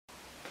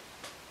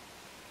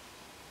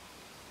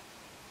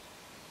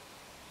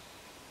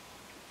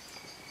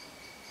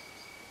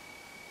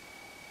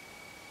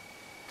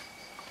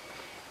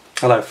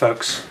Hello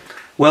folks,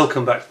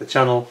 welcome back to the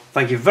channel.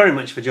 Thank you very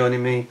much for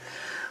joining me.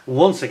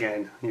 Once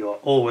again, you are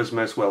always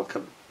most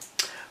welcome.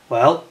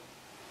 Well,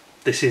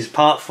 this is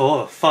part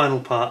 4, a final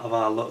part of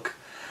our look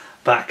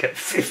back at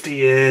 50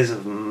 years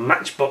of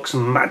Matchbox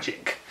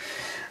magic.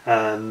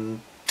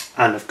 And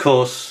of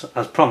course,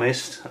 as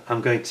promised, I'm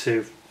going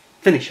to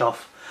finish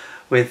off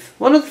with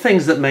one of the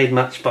things that made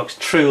Matchbox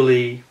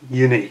truly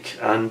unique,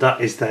 and that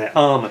is their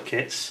ARMOUR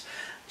kits.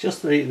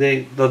 Just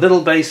the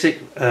little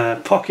basic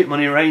pocket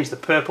money range, the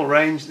purple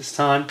range this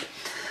time.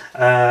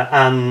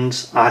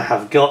 And I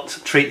have got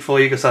a treat for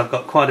you because I've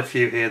got quite a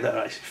few here that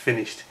are actually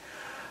finished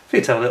for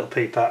you to have a little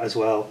peep at as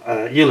well.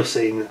 You'll have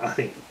seen, I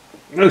think,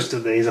 most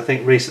of these. I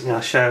think recently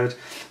I showed,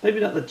 maybe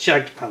not the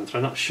Jagged Panther,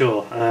 I'm not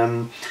sure.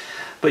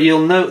 But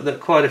you'll note that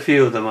quite a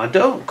few of them, I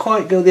don't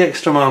quite go the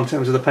extra mile in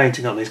terms of the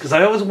painting on these, because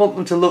I always want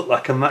them to look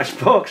like a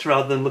Matchbox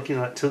rather than looking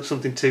like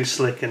something too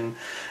slick and,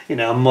 you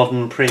know, a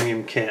modern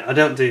premium kit. I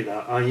don't do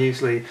that. I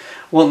usually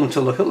want them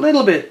to look a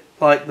little bit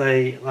like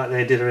they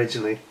did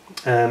originally.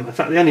 In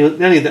fact, the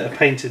only that are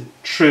painted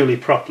truly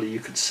properly,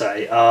 you could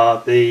say,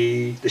 are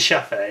the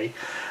Chaffee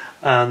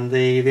and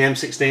the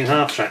M16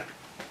 half track.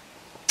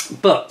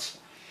 But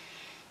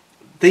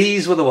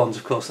these were the ones,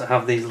 of course, that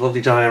have these lovely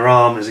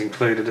dioramas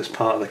included as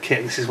part of the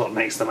kit. This is what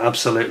makes them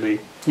absolutely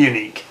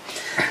unique.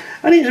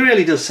 And it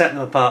really does set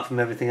them apart from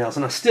everything else.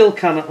 And I still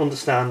cannot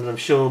understand, and I'm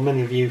sure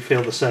many of you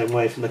feel the same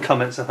way from the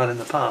comments I've had in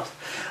the past,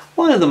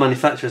 why other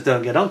manufacturers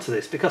don't get onto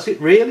this, because it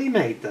really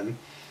made them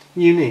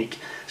unique.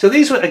 So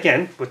these were,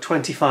 again, were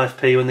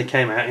 25p when they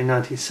came out in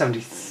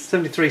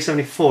 1973,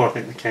 74, I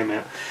think they came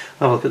out.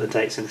 I'll have a look at the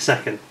dates in a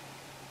second.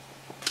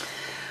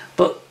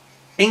 But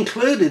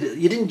included,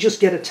 you didn't just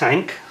get a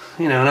tank,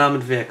 you know, an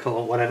armoured vehicle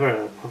or whatever,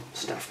 a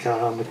staff car,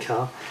 armoured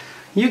car.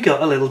 You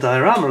got a little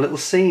diorama, a little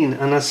scene,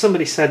 and as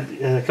somebody said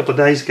a couple of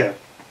days ago,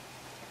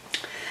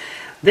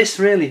 this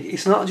really,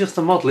 it's not just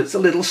a model, it's a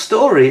little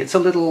story, it's a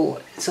little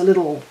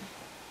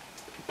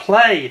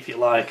play, if you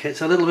like.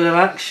 It's a little bit of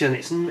action.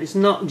 It's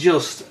not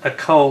just a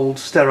cold,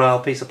 sterile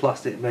piece of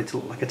plastic made to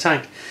look like a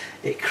tank.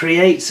 It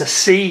creates a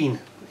scene,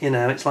 you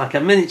know, it's like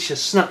a miniature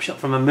snapshot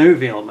from a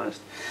movie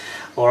almost,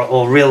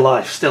 or real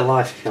life, still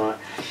life, if you like.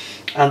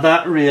 And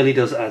that really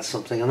does add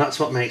something, and that's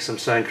what makes them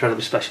so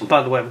incredibly special.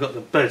 By the way, we've got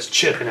the birds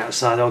chirping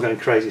outside, they're all going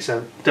crazy,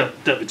 so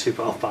don't be too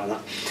put off by that.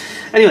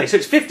 Anyway, so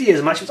it's 50 years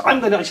of Matchbox. I'm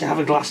going to actually have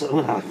a glass, I'm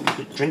going to have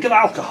a drink of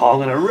alcohol.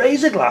 I'm going to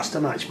raise a glass to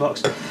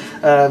Matchbox.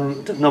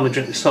 Don't normally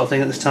drink this sort of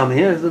thing at this time of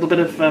year. A little bit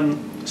of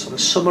sort of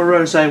summer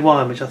rosé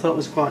wine, which I thought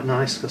was quite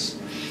nice, because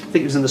I think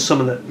it was in the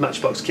summer that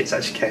Matchbox kits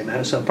actually came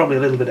out, so I'm probably a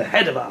little bit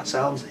ahead of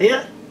ourselves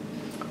here.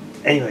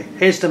 Anyway,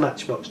 here's to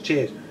Matchbox.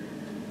 Cheers.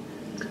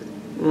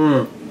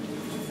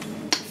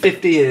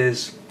 50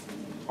 years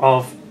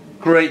of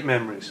great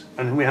memories,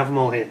 and we have them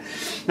all here.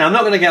 Now, I'm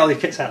not going to get all the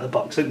kits out of the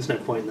box, so there's no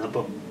point in that,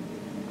 but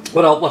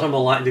what I'm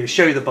more likely to do is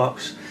show you the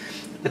box,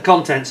 the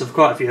contents of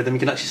quite a few of them you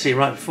can actually see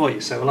right before you,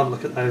 so we'll have a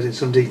look at those in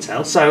some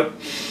detail. So,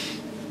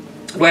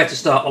 where to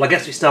start? Well, I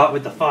guess we start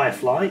with the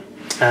Firefly.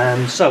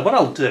 So what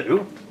I'll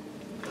do,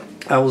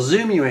 I will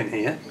zoom you in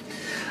here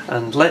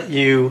and let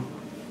you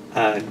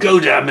go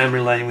down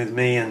memory lane with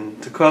me,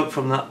 and to quote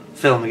from that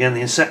film again,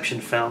 the Inception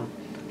film,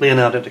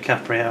 Leonardo Di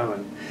Caprio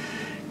and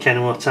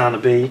Ken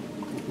Watanabe,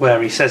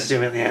 where he says to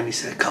him at the end, he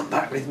said, "Come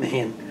back with me,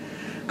 and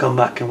come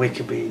back and we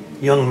can be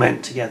young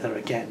men together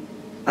again,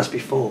 as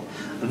before."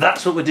 And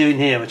that's what we're doing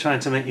here. We're trying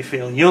to make you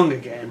feel young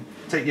again,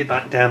 take you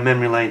back down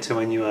memory lane to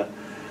when you were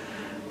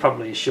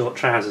probably in short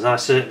trousers. I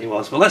certainly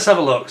was. But let's have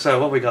a look. So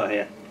what we got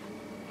here?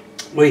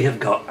 We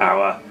have got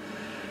our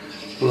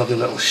lovely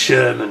little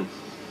Sherman.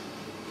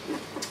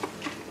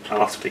 I'll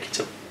have to pick it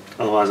up,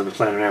 otherwise I'll be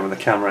playing around with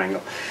the camera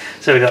angle.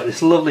 So we've got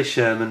this lovely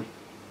Sherman.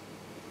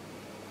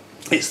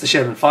 It's the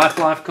Sherman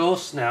Firefly, of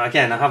course. Now,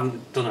 again, I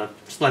haven't done a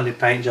splendid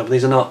paint job.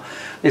 These are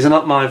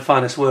not my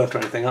finest work or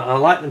anything. I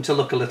like them to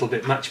look a little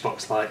bit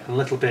Matchbox-like, and a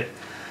little bit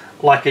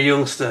like a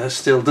youngster has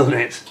still done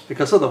it,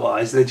 because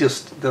otherwise they'll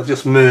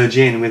just merge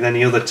in with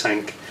any other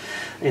tank,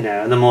 you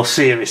know. And the more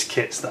serious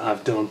kits that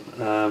I've done,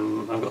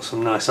 I've got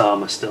some nice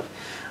armour stuff,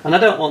 and I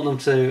don't want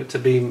them to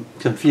be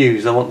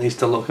confused. I want these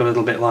to look a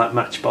little bit like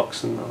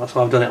Matchbox, and that's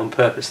why I've done it on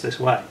purpose this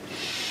way.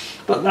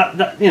 But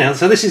that you know,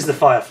 so this is the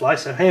Firefly.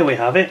 So here we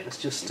have it. Let's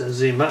just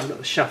zoom out. I've got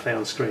the Chaffee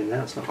on screen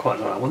now. It's not quite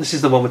the right one. This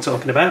is the one we're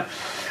talking about.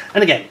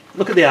 And again,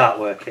 look at the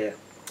artwork here.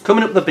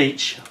 Coming up the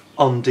beach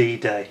on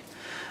D-Day.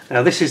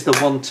 Now this is the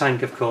one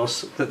tank, of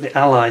course, that the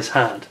Allies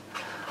had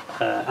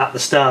at the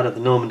start of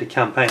the Normandy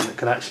campaign that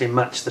could actually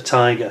match the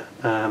Tiger.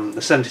 The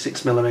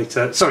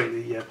 76mm, sorry,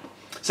 the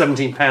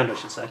 17 pounder, I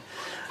should say,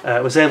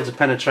 was able to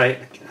penetrate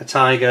a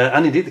Tiger,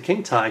 and indeed the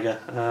King Tiger,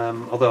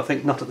 although I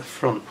think not at the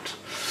front.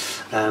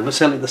 But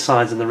certainly the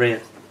sides and the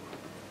rear.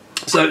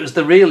 So it was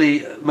the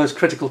really most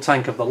critical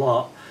tank of the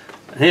lot.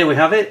 And here we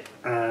have it.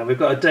 We've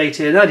got a date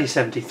here,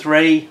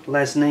 1973,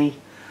 Lesney.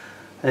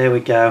 There we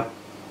go.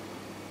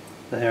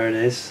 There it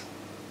is.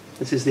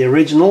 This is the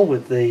original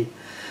with the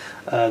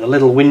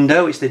little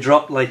window, which they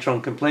dropped later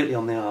on completely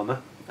on the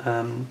armour.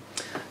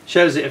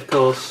 Shows it, of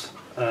course,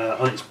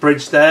 on its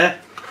bridge there.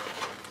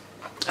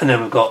 And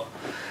then we've got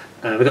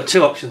We've got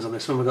two options on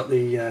this one. We've got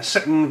the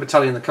 2nd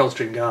Battalion, the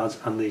Coldstream Guards,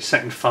 and the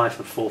 2nd Fife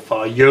and 4th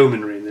Fire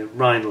Yeomanry in the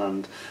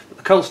Rhineland. But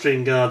the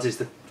Coldstream Guards is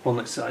the one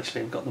that's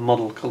actually got the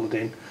model coloured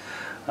in,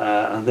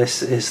 and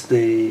this is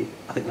the,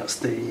 I think that's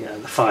the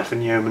Fife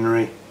and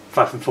Yeomanry,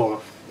 Fife and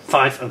 4th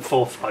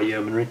Fire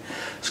Yeomanry,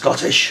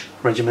 Scottish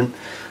regiment,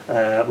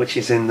 which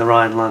is in the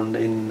Rhineland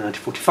in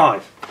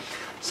 1945.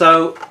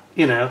 So,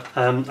 you know,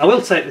 I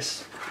will take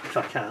this, if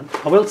I can,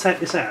 I will take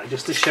this out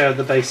just to show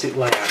the basic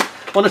layout.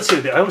 One or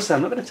two that I always say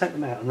I'm not going to take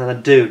them out, and then I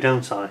do,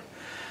 don't I?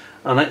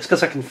 And it's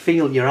because I can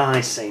feel your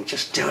eyes saying,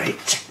 just do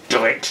it,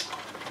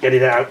 get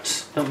it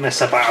out, don't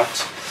mess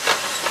about.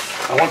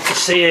 I want to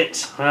see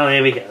it. Well,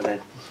 here we go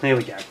then, here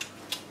we go.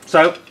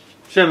 So,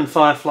 Sherman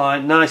Firefly,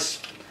 nice,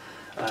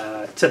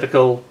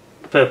 typical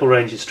Purple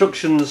Range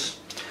instructions,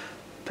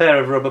 pair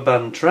of rubber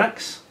band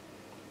tracks,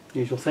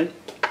 usual thing,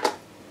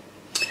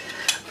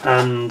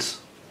 and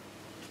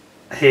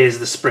here's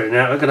the sprue.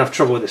 Now, I'm going to have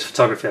trouble with this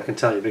photography, I can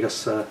tell you,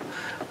 because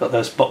I've got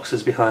those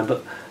boxes behind,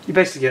 but you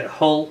basically get a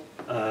hull.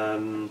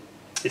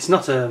 It's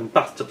not a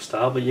bathtub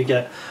style, but you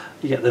get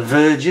the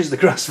verges, the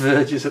grass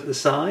verges at the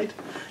side.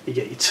 You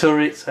get your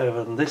turrets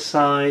over on this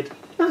side.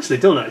 Nicely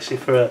done, actually,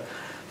 for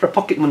a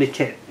pocket money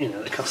kit, you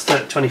know, that costs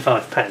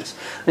 25 pence.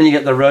 Then you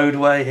get the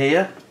roadway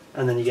here,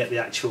 and then you get the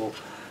actual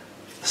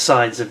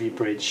sides of your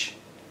bridge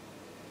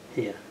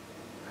here.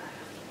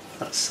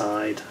 That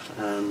side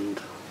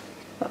and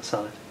that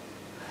side.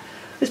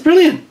 It's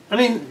brilliant. I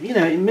mean, you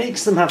know, it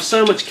makes them have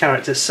so much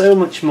character, so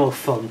much more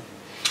fun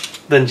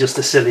than just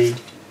a silly,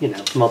 you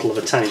know, model of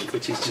a tank,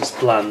 which is just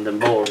bland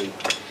and boring.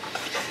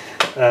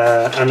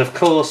 And of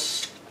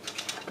course,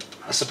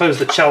 I suppose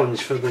the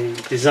challenge for the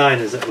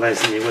designers at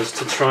Leslie was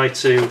to try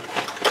to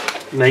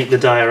make the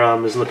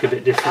dioramas look a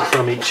bit different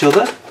from each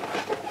other.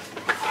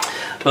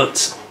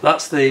 But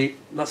that's the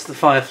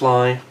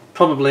Firefly.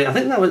 Probably, I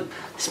think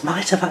this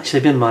might have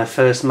actually been my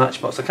first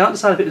Matchbox. I can't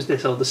decide if it was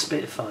this or the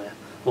Spitfire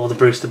or the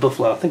Brewster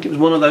Buffalo. I think it was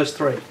one of those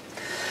three.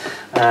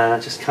 I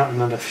just can't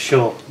remember for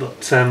sure.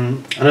 But I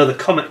know the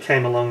Comet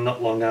came along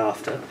not long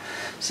after.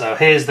 So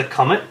here's the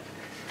Comet.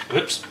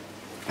 Oops.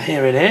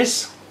 Here it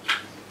is.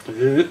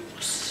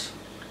 Oops.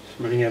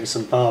 Running over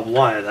some barbed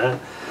wire there.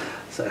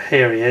 So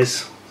here he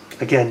is.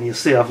 Again, you'll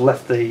see I've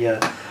left the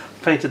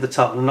painted the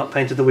top and not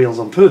painted the wheels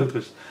on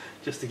purpose,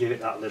 just to give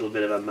it that little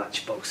bit of a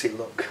matchboxy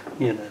look,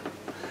 you know.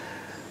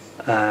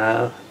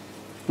 A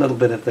little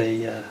bit of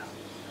the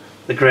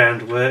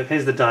groundwork.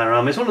 Here's the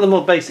diorama. It's one of the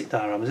more basic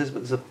dioramas,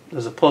 but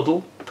there's a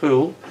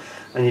pool,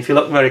 and if you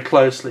look very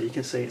closely, you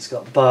can see it's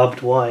got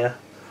barbed wire.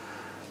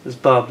 There's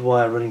barbed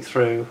wire running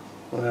through.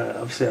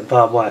 Obviously, a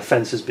barbed wire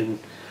fence has been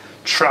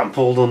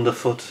trampled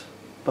underfoot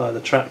by the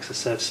tractor,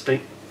 so to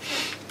speak.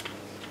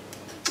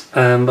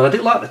 But I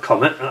do like the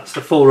Comet. That's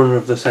the forerunner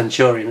of the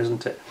Centurion,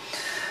 isn't it?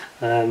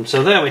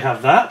 So there we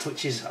have that,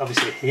 which is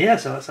obviously here.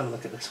 So let's have a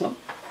look at this one.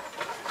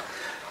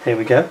 Here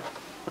we go.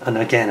 And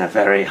again, a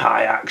very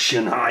high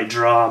action, high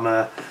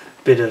drama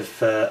bit of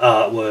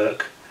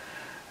artwork.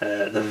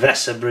 The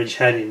Weser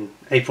bridgehead in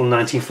April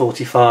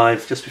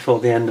 1945, just before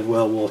the end of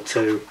World War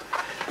II,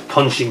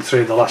 punching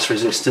through the last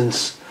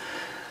resistance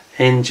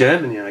in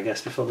Germany, I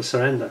guess, before the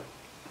surrender.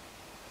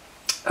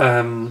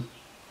 And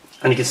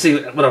you can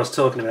see what I was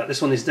talking about.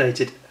 This one is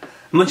dated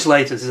much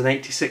later. This is an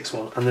 86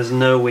 one, and there's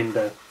no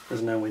window.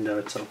 There's no window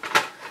at all.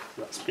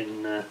 That's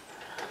been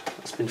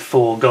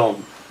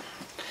foregone.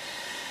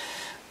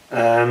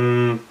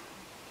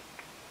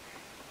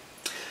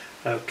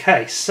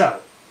 Okay,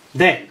 so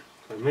then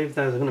I'm going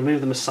to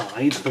move them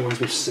aside, the ones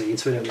we've seen,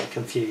 so we don't get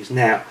confused.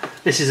 Now,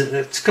 it's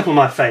a couple of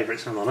my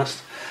favourites, if I'm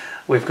honest.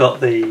 We've got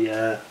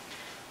the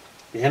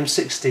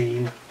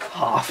M16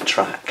 half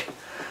track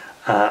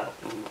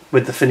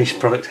with the finished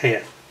product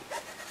here.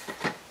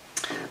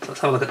 So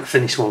let's have a look at the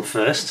finished one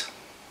first.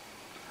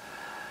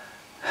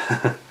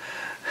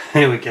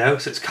 Here we go.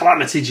 So it's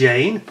Calamity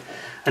Jane,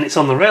 and it's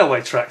on the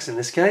railway tracks in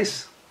this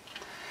case.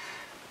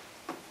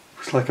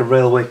 Looks like a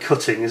railway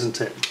cutting,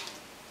 isn't it?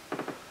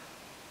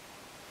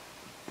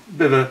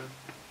 Bit of a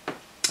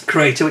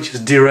crater which has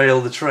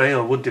derailed the train,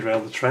 or would derail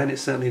the train. It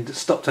certainly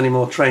stopped any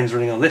more trains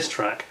running on this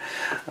track,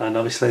 and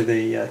obviously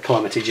the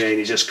Calamity Jane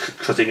is just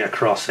cutting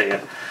across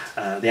here.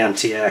 The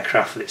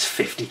anti-aircraft with its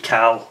 50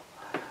 cal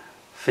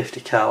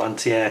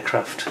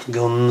anti-aircraft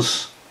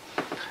guns.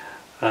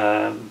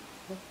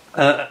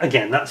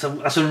 Again, that's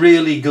a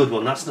really good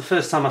one. That's the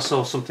first time I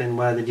saw something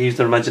where they'd used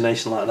their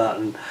imagination like that,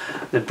 and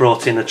they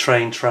brought in a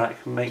train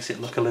track, makes it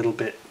look a little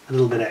bit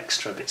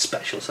extra, a bit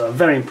special. So I'm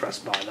very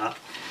impressed by that.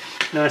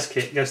 Nice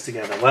kit, goes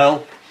together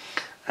well.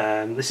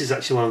 This is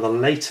actually one of the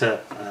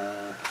later,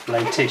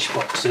 late-ish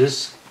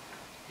boxes.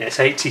 Yeah, it's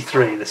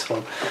 83, this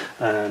one.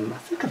 I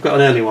think I've got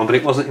an early one, but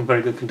it wasn't in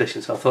very good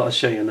condition, so I thought I'd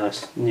show you a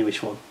nice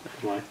newish one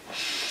anyway.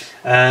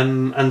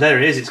 And there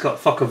it is. It's got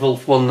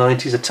Focke-Wulf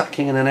 190s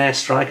attacking in an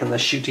airstrike, and they're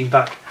shooting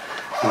back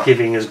and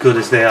giving as good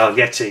as they are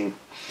getting.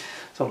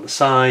 So on the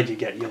side you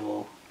get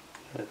your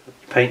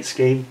paint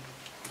scheme,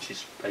 which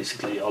is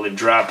basically olive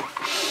drab,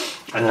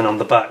 and then on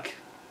the back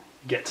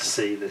you get to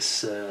see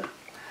this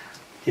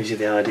gives you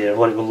the idea of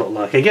what it will look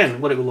like.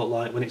 Again, what it will look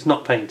like when it's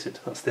not painted.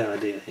 That's the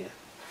idea here.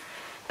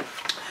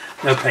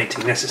 No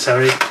painting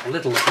necessary. A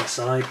little look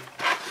inside.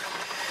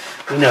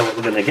 We know what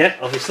we're going to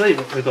get, obviously,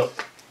 but we've got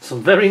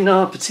some very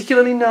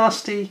particularly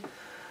nasty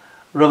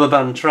rubber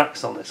band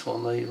tracks on this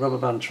one. The rubber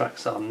band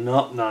tracks are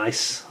not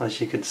nice,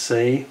 as you can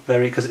see,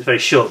 because it's very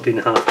short, being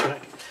a half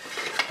track.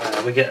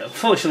 We get,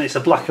 unfortunately, it's a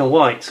black and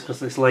white because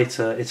this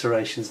later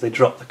iterations they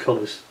drop the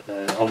colours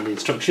on the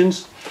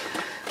instructions.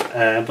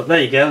 But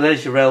there you go.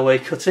 There's your railway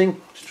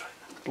cutting. Just try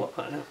to block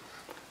that out.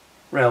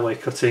 Railway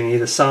cutting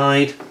either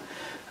side,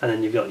 and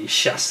then you've got your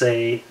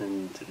chassis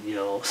and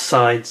your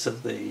sides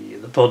of the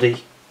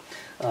body,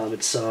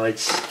 armoured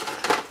sides.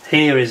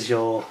 Here is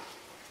the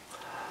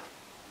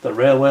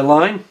railway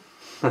line,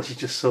 as you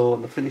just saw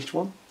on the finished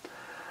one.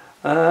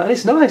 And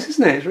it's nice,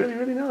 isn't it? It's really,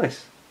 really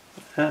nice.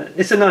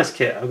 It's a nice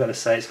kit, I've got to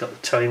say. It's got the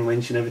towing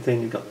winch and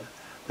everything. You've got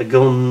the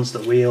guns, the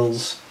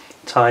wheels,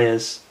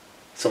 tyres.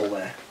 It's all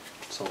there.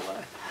 It's all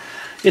there.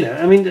 You know,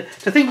 I mean,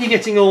 to think you're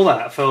getting all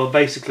that for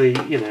basically,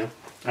 you know,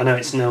 I know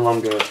it's no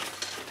longer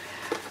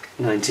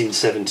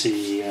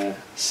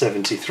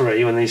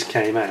 1973 when these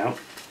came out,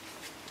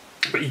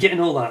 but you're getting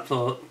all that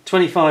for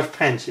 25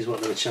 pence is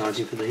what they were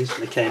charging for these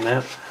when they came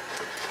out.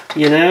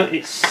 You know,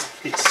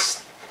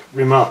 it's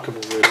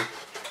remarkable, really.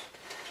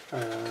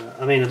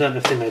 I mean, I don't know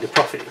if they made a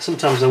profit.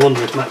 Sometimes I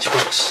wonder if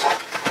Matchbox,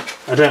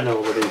 I don't know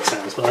all the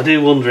details, but I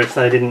do wonder if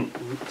they didn't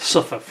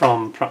suffer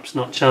from perhaps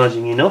not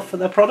charging enough for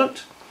their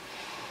product.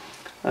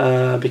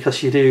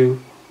 Because you do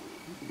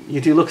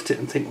look at it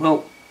and think,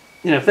 well,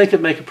 you know, if they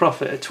could make a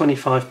profit at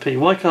 25p,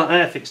 why can't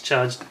Airfix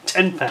charge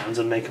 £10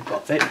 and make a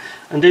profit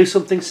and do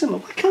something similar?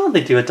 Why can't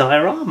they do a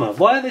diorama?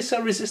 Why are they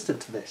so resistant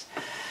to this?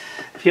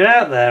 If you're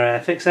out there,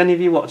 Airfix, any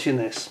of you watching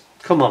this,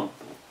 come on.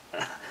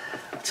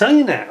 I'll tell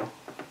you now,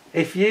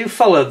 if you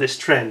followed this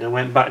trend and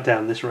went back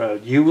down this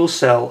road, you will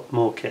sell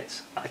more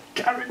kits. I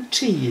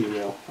guarantee you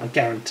will. I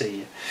guarantee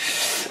you.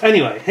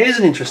 Anyway, here's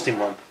an interesting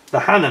one.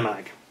 The Hannah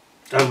Mag.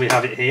 And we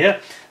have it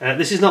here.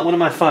 This is not one of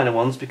my finer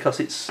ones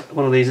because it's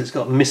one of these that's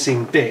got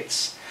missing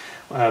bits.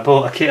 I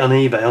bought a kit on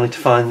eBay only to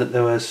find that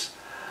there was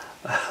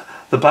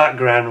the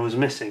background was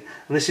missing.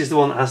 And this is the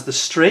one that has the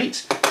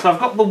street. So I've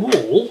got the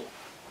wall.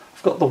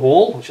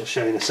 Which I'll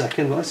show you in a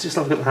second. But let's just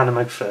have a look at the Hannah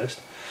Mag first.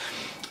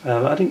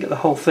 But I didn't get the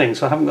whole thing,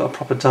 so I haven't got a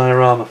proper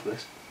diorama for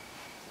this.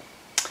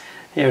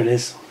 Here it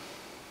is.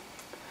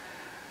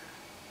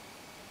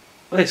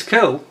 Well, it's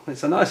cool.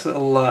 It's a nice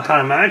little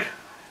Hannah Mag.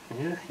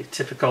 Yeah, your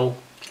typical.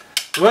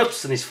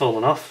 Whoops, and he's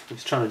fallen off.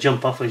 He's trying to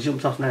jump off, and he's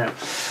jumped off now.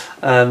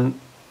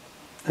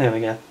 There we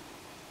go.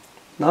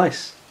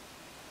 Nice.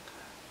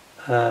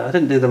 I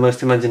didn't do the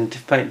most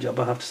imaginative paint job,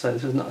 I have to say.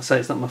 This is not to say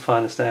it's not my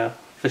finest hour,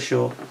 for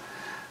sure.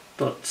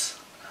 But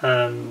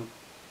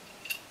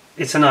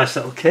it's a nice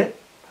little kit.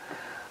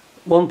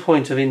 One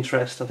point of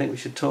interest I think we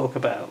should talk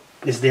about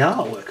is the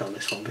artwork on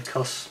this one,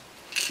 because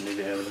move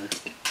it over there.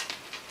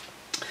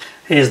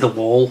 Here's the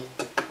wall.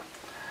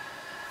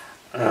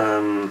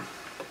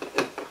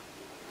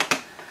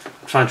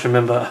 Trying to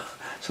remember,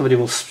 somebody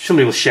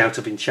will shout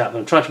up in chat, but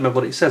I'm trying to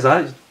remember what it says.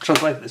 I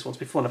translated this once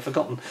before and I've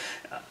forgotten.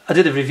 I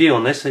did a review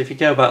on this, so if you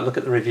go back and look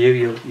at the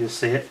review you'll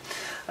see it.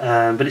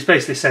 But it's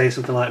basically saying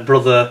something like,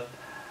 brother,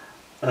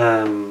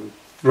 who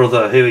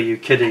are you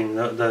kidding,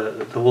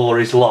 the war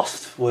is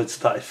lost, words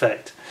to that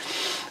effect.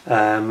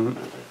 And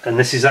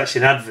this is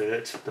actually an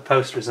advert, the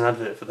poster is an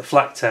advert for the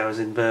flak towers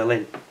in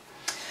Berlin.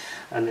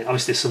 And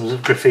obviously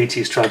some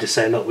graffiti is trying to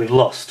say, look, we've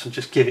lost,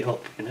 just give it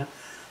up, you know,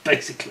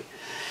 basically.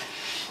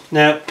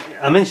 Now,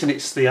 I mentioned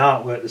it's the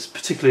artwork that's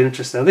particularly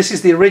interesting. Now, this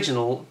is the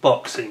original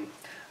boxing,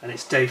 and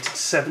it's dated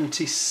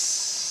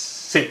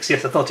 76.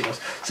 Yes, I thought it was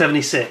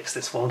 76.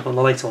 This one of the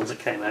later ones that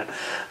came out,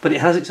 but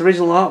it has its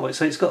original artwork.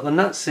 So it's got the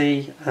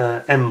Nazi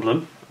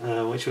emblem,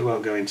 which we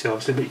won't go into,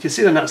 obviously, but you can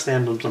see the Nazi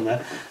emblems on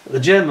there, the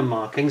German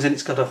markings, and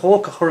it's got a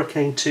Hawker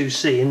Hurricane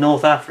 2C in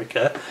North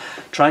Africa,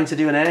 trying to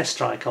do an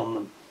airstrike on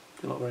them.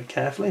 If you look very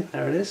carefully,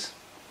 there it is,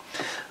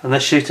 and they're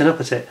shooting up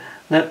at it.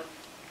 Now,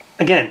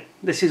 again,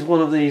 this is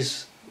one of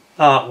these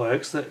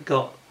artworks that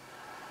got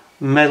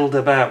meddled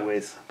about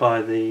with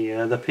by the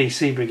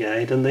PC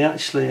Brigade, and they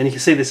actually, and you can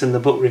see this in the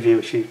book review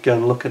if you go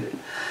and look at it,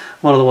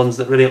 one of the ones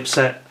that really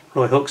upset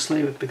Roy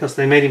Oxley, because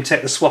they made him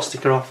take the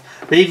swastika off.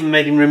 They even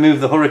made him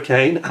remove the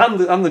hurricane and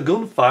the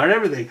gunfire and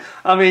everything.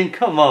 I mean,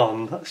 come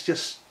on, that's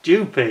just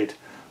stupid,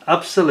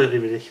 absolutely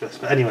ridiculous.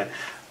 But anyway,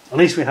 at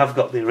least we have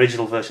got the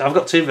original version. I've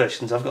got two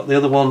versions. I've got the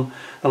other one,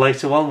 the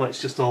later one, where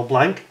it's just all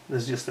blank.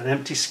 There's just an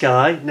empty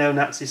sky, no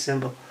Nazi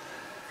symbol.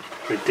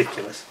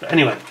 Ridiculous. But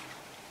anyway,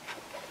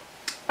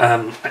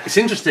 it's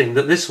interesting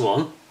that this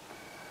one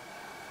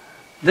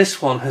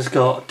has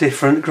got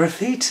different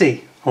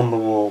graffiti on the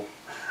wall,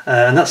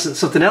 and that's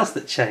something else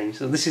that changed.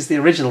 So this is the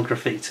original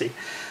graffiti,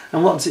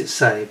 and what does it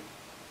say?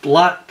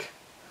 Black,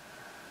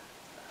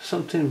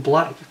 something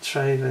black,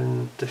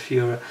 Traven, De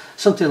Fura,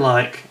 something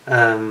like.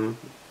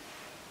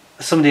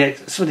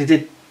 Somebody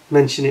did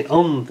mention it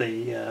on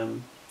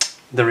the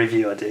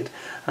review I did,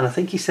 and I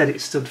think he said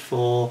it stood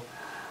for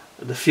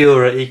the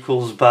Führer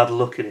equals bad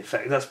luck in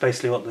effect. That's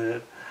basically what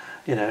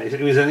you know, it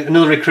was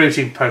another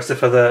recruiting poster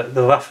for the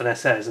Waffen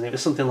SS, and it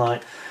was something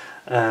like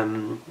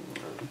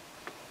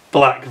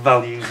black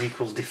values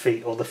equals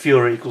defeat, or the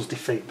Fuhrer equals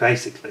defeat,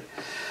 basically.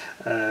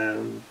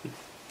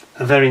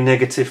 A very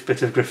negative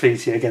bit of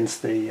graffiti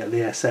against the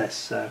SS.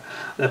 So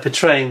they're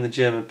portraying the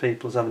German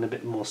people as having a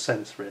bit more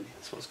sense, really.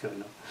 That's what's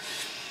going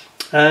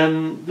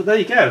on. But there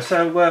you go.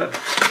 So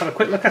have a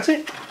quick look at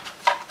it.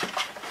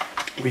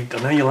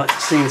 I know you like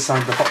to see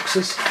inside the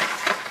boxes.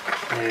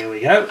 There we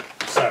go.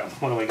 So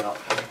what do we got?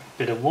 A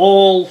bit of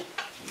wall.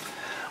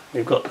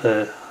 We've got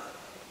the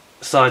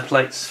side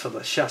plates for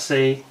the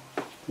chassis.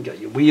 You've got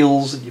your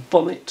wheels and your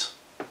bonnet.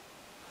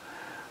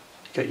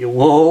 You've got your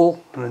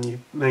wall and then your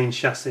main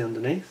chassis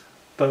underneath,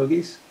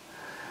 bogies.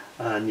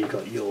 And you've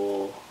got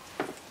your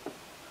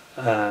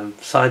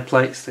side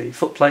plates, the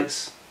foot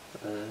plates,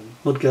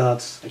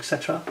 mudguards,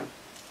 etc.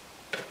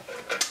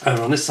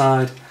 Over on this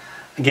side,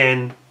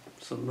 again,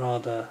 some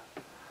rather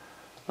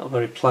not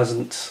very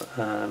pleasant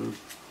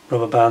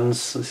rubber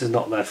bands. This is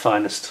not their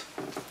finest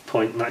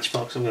point,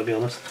 Matchbox, I'm going to be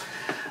honest.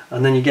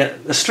 And then you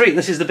get the street.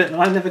 This is the bit that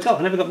I never got.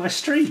 I never got my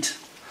street.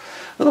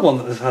 Another one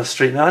that had a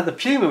street. Now I had the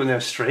Puma with no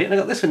street, and I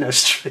got this with no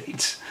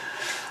street.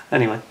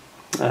 Anyway,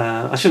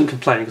 I shouldn't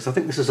complain, because I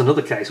think this is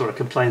another case where I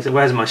complained, said,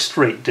 "Where's my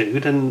street,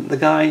 dude?" And the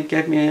guy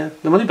gave me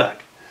the money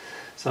back.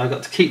 So I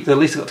got to keep at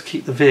least I got to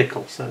keep the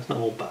vehicle. So it's not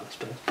all bad, I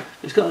suppose.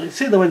 It's got.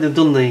 See the way they've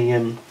done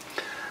the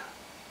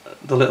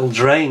little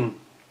drain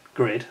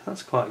grid.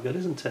 That's quite good,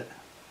 isn't it?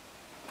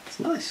 It's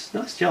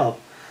nice job.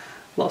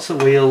 Lots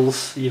of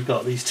wheels. You've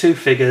got these two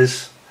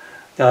figures.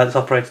 Guy that's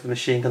operating the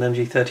machine gun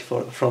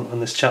MG34 at the front,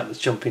 and this chap that's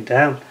jumping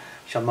down,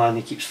 which I mind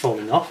he keeps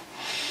falling off.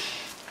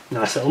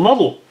 Nice little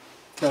model,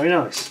 very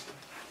nice.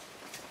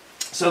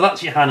 So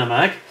that's your Hannah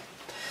mag,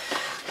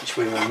 which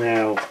we will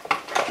now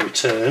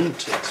return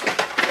to its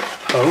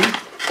home.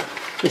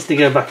 Just to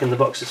go back in the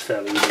boxes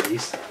fairly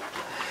easy.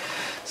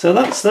 So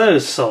that's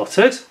those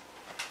sorted.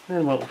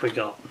 Then what have we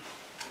got?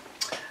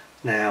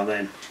 Now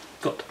then,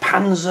 got the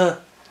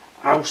Panzer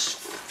Aus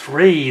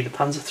 3, the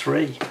Panzer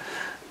 3.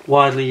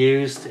 Widely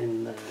used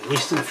in the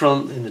Eastern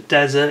Front, in the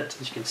desert,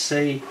 as you can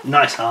see.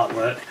 Nice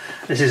artwork.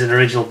 This is an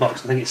original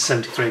box. I think it's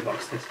 73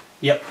 box. This.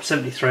 Yep,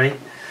 73.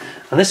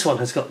 And this one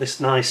has got this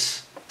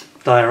nice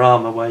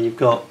diorama where you've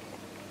got.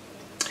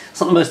 It's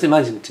not the most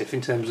imaginative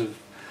in terms of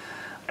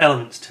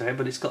elements to it,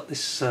 but it's got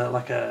this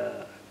like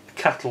a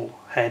cattle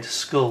head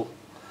skull,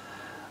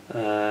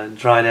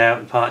 dried out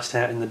and parched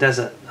out in the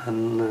desert,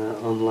 and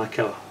on like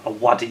a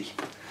wadi,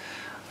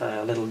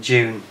 a little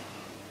dune.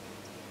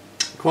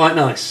 Quite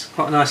nice,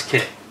 quite a nice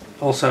kit.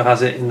 Also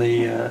has it in the,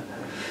 you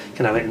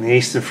can have it in the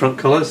Eastern Front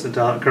colours, the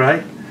dark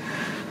grey,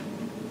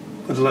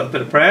 with a little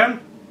bit of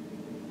brown.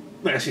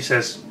 It actually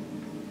says,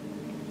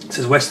 it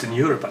says Western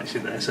Europe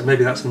actually there, so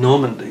maybe that's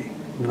Normandy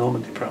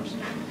perhaps.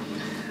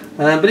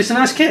 But it's a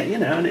nice kit, you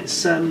know, and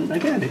it's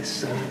again,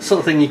 it's the sort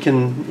of thing you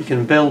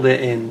can build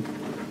it in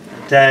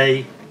a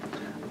day.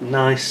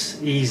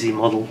 Nice, easy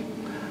model,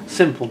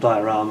 simple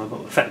diorama,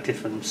 but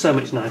effective, and so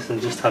much nicer than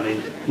just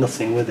having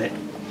nothing with it.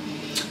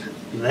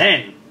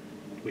 Then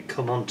we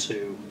come on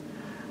to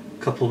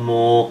a couple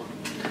more.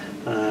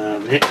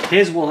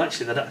 Here's one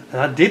actually that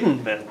I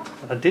didn't build.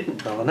 I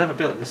never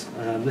built this.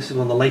 This is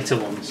one of the later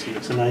ones.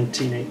 It's a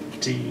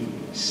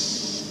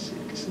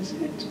 1986, is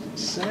it? Does it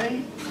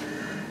say?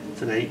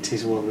 It's an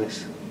 80s one,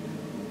 this.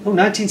 Oh,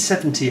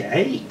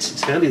 1978.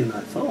 It's earlier than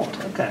I thought.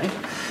 Okay.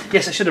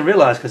 Yes, I should have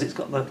realised, because it's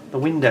got the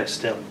window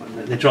still.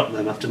 They dropped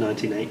them after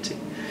 1980.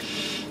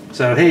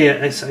 So here,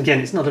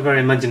 it's not a very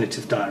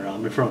imaginative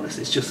diorama, if we're honest.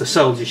 It's just a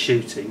soldier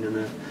shooting and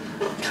a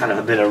kind of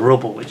a bit of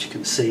rubble, which you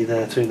can see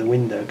there through the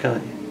window,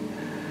 can't you?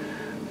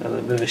 And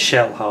a bit of a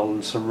shell hole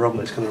and some rubble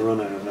that's going to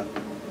run over.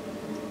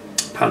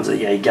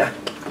 Panzerjäger.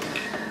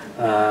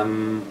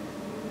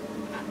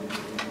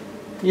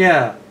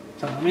 Yeah,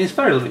 so, I mean, it's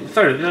very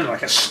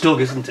like a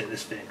Stug, isn't it?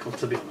 This vehicle,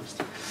 to be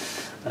honest.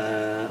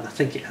 I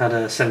think it had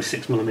a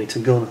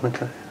 76mm gun. I think.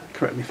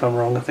 Correct me if I'm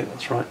wrong. I think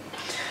that's right.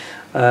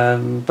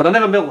 But I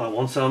never built that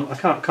one, so I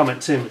can't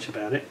comment too much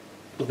about it.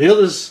 But the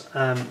others,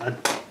 I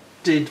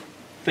did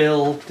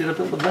build. Did I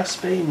build the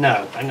Vespi?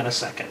 No, hang on a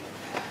second.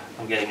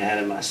 I'm getting ahead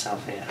of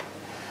myself here.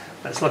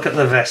 Let's look at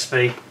the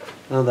Vespi.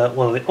 Another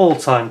one of the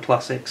all-time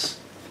classics.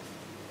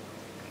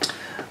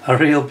 A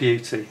real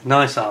beauty.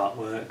 Nice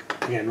artwork.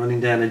 Again, running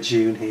down a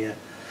dune here,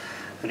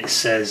 and it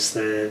says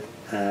the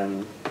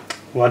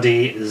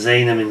Wadi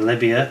Zainam in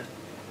Libya,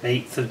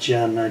 8th of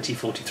Jan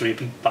 1943,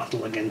 big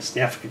battle against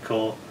the Afrika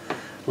Korps.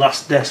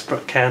 Last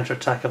desperate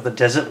counter-attack of the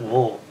Desert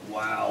War.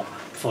 Wow,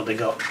 before they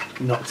got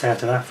knocked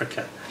out of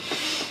Africa.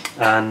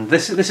 And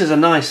this is a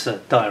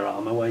nicer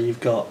diorama where you've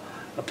got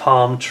a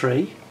palm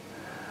tree,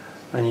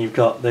 and you've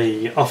got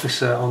the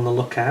officer on the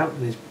lookout,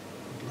 and he's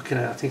looking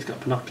at, I think he's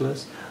got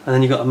binoculars, and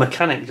then you've got a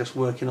mechanic just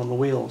working on the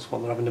wheels while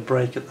they're having a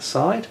break at the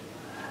side.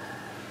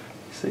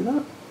 You see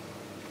that?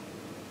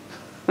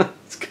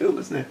 It's cool,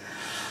 isn't it?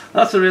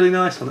 That's a really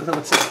nice one.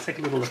 Let's take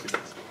a little look at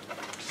this.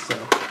 So,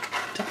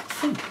 I don't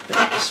think I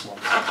built this one.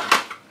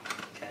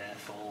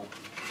 Careful. I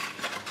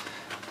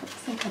don't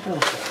think I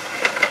built it.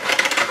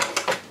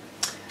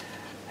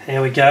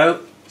 Here we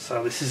go.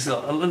 So this is,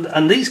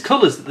 and these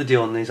colours that they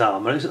do on these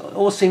Armour, it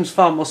all seems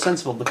far more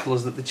sensible, the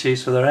colours that they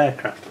choose for their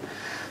aircraft.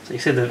 So you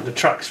see the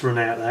tracks run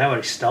out there where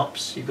he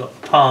stops. You've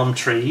got the palm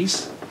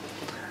trees,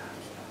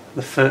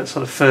 the sort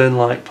of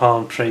fern-like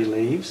palm tree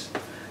leaves.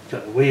 You've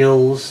got the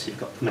wheels, you've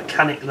got the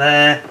mechanic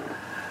there,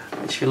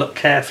 which if you look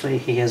carefully,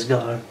 he has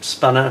got a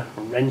spanner,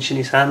 a wrench in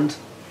his hand.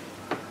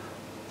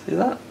 See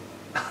that?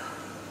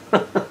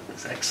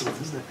 It's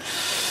excellent, isn't it?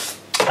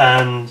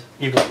 And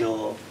you've got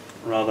your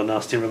rather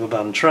nasty rubber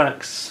band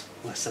tracks.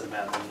 Less said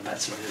about them the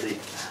better, really.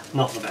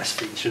 Not the best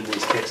feature in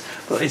these kits,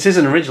 but it is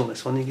an original,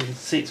 this one. You can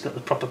see it's got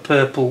the proper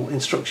purple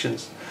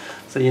instructions,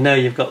 so you know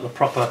you've got the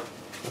proper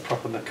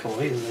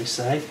McCoy, as they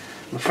say.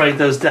 I'm afraid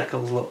those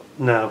decals look,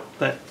 they're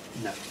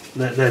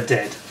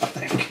dead, I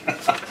think.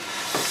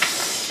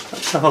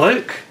 Let's have a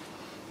look.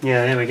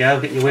 Yeah, here we go.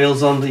 Get your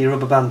wheels on, your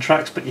rubber band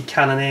tracks, put your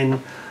cannon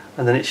in,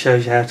 and then it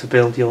shows you how to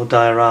build your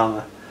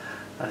diorama,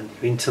 and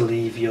you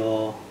interleave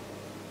your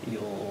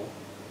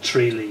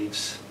tree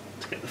leaves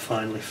to get the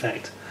final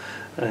effect,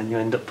 and you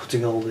end up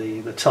putting all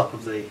the top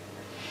of the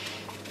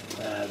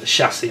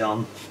chassis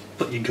on,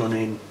 put your gun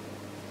in,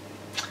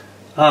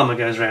 armour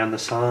goes around the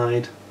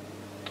side,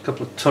 a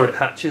couple of turret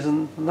hatches,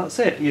 and that's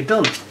it, you're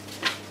done,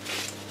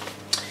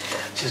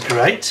 which is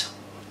great.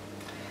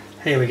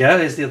 Here we go,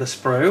 here's the other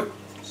sprue.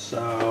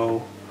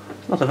 So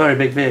it's not a very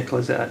big vehicle,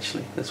 is it,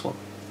 actually, this one?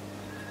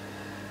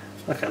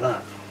 Look at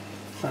that.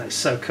 That is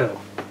so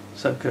cool,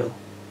 so cool,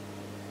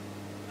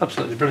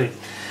 absolutely brilliant.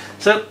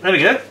 So there we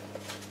go,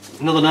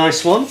 another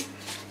nice one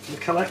in the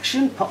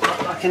collection. Pop that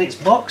back in its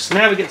box.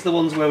 Now we get to the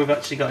ones where we've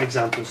actually got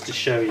examples to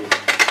show you.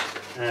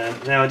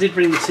 Now I did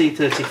bring the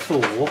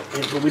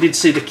T-34, but we did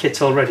see the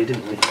kit already,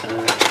 didn't we?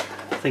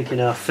 I think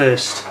in our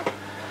first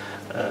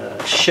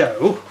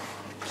show.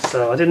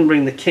 So I didn't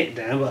bring the kit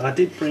down, but I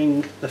did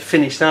bring the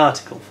finished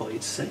article for you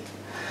to see.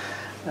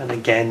 And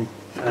again,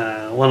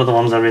 one of the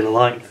ones I really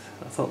liked.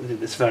 I thought they did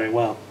this very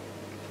well.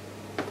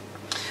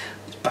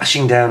 It's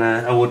bashing down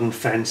a wooden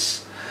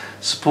fence,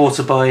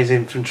 supported by his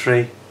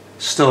infantry,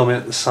 storming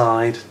at the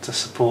side to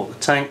support the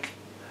tank.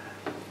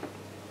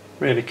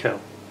 Really cool.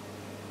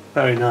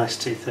 Very nice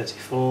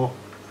T-34.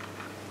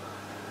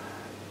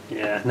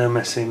 Yeah, no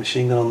messing,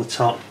 machine gun on the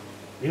top.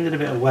 Even did a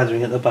bit of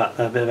weathering at the back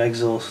there, a bit of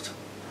exhaust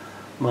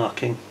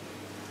marking.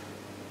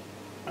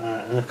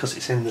 And of course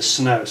it's in the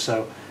snow,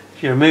 so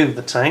if you remove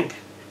the tank,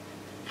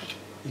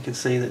 you can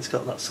see that it's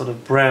got that sort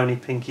of browny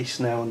pinky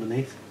snow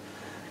underneath.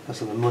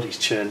 That's how the mud is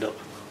churned up.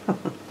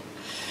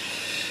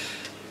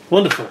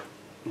 Wonderful.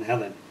 Now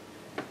then,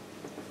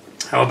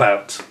 how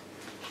about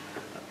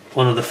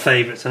one of the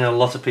favourites? I know a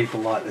lot of people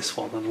like this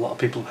one, and a lot of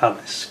people have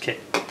had this kit.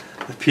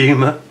 The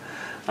Puma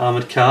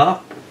armoured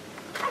car.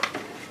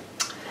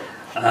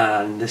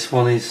 And this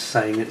one is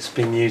saying it's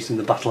been used in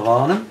the Battle of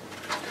Arnhem.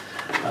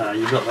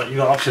 You've got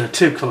option of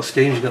two colour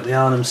schemes. You've got the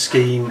Arnhem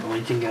scheme, or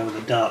you can go with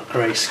the dark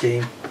grey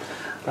scheme.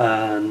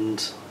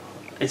 And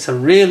it's a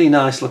really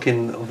nice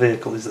looking little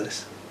vehicle, is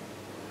this.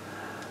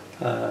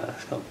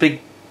 It's got a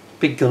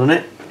big gun on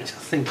it, which I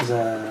think is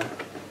a,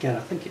 again, I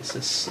think it's a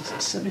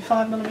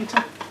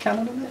 75mm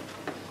cannon on it.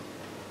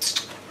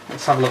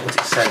 Let's have a look what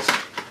it says.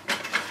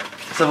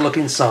 Let's have a look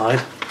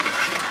inside.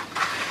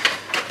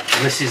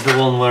 And this is the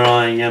one where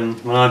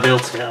when I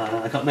built it,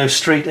 I got no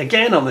street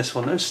again on this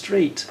one, no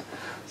street.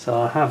 So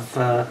I have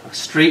a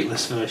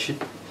streetless version.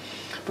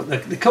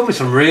 But they come with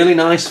some really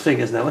nice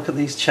figures now. Look at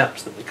these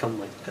chaps that they come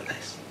with. Look at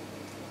this.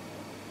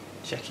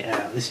 Check it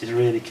out. This is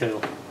really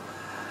cool.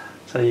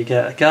 So you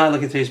get a guy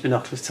looking through his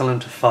binoculars telling him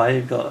to fire.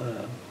 You've got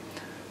a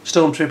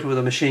stormtrooper with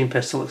a machine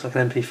pistol, looks like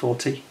an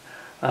MP40.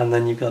 And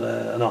then you've got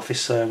an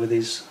officer with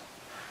his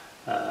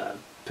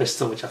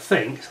pistol, which I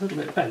think is a little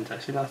bit bent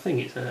actually, but I think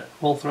it's a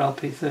Walther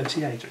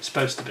LP38, or it's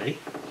supposed to be.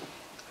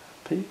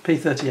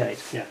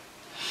 P38, yeah.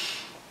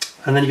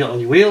 And then you've got all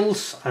your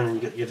wheels, and then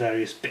you've got your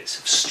various bits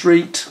of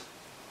street,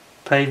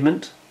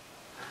 pavement,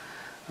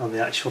 and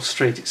the actual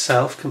street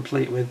itself,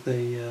 complete with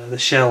the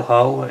shell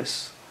hole where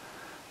it's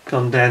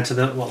gone down to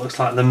what looks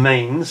like the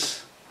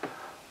mains.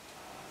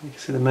 You can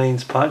see the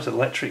mains pipes,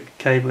 electric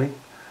cabling,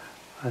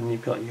 and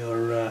you've got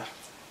your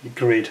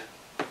grid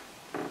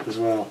as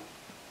well.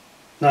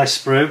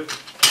 Nice sprue.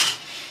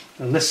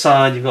 On this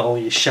side you've got all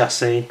your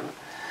chassis,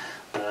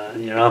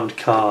 your armoured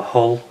car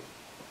hull,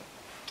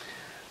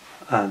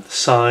 and the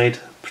side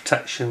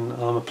protection,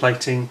 armour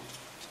plating,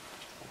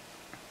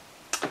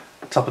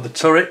 top of the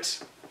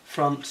turret,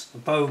 front, the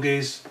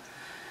bogies.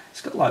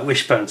 It's got like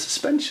wishbone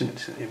suspension,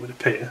 it would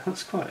appear.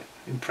 That's quite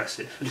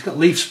impressive. And it's got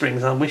leaf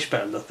springs and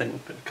wishbones, I think, a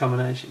bit of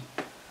combination.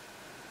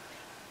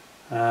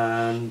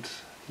 And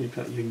you've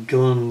got your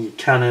gun, your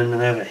cannon,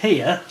 and over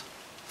here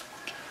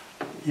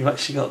you've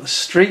actually got the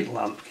street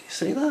lamp. Can you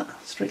see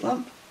that? Street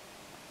lamp?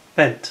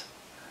 Bent.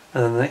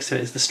 And then next to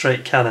it is the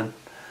straight cannon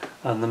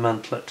and the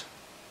mantlet.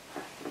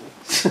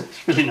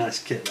 It's really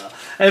nice kit, that.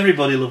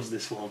 Everybody loves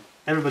this one.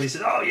 Everybody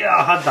says, oh yeah,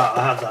 I had that,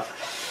 I had that.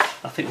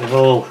 I think we've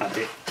all had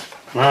it.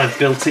 And I've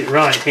built it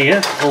right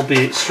here,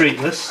 albeit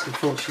streetless,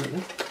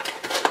 unfortunately.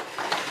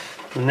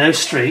 No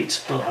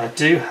street, but I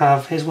do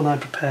have, here's one I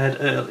prepared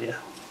earlier.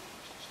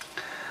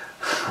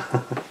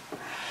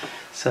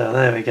 So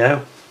there we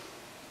go.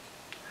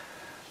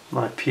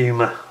 My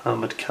Puma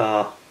armoured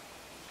car.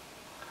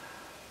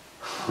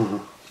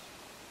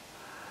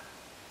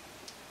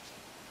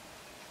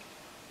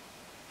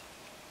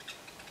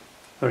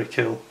 Very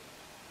cool.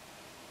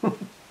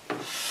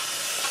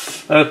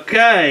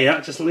 Okay,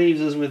 that just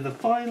leaves us with the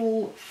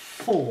final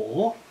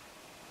 4.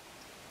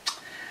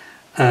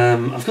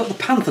 I've got the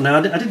Panther now.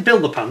 I did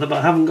build the Panther, but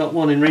I haven't got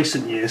one in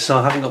recent years, so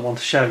I haven't got one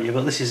to show you.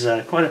 But this is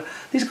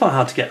these are quite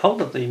hard to get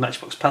hold of, the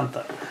Matchbox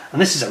Panther,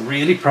 and this is a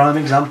really prime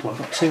example. I've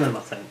got 2 of them,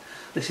 I think.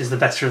 This is the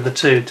better of the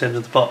 2 in terms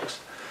of the box,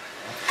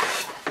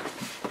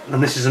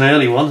 and this is an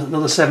early one,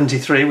 another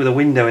 73 with a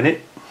window in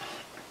it.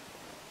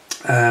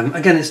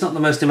 Again, it's not the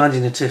most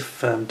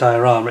imaginative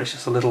diorama. It's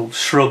just a little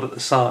shrub at the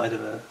side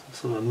of a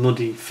sort of a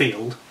muddy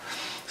field.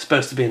 It's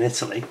supposed to be in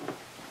Italy.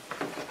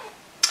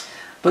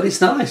 But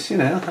it's nice, you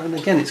know, and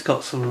again it's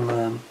got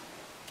some,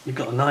 you've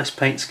got a nice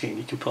paint scheme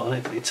you can put on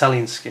it. The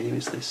Italian scheme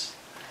is this,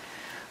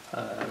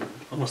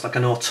 almost like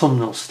an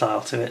autumnal style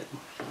to it.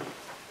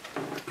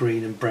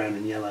 Green and brown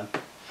and yellow.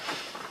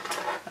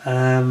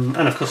 And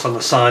of course on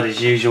the side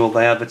as usual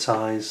they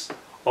advertise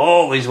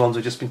all these ones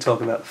we've just been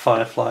talking about: the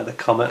Firefly, the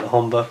Comet, the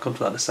Humber, I'll come to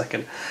that in a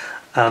second,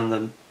 and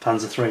the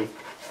Panzer III.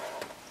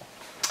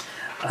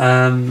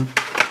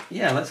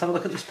 Yeah, let's have a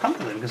look at this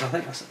Panther then, because I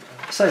think I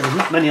say there's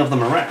not many of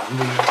them around,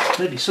 and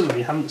maybe some of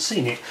you haven't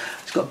seen it.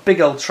 It's got big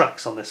old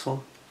tracks on this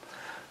one,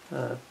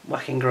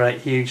 whacking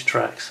great, huge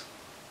tracks.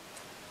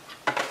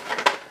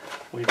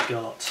 We've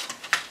got,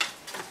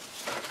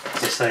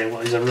 as I say,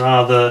 what is a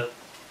rather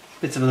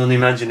bit of an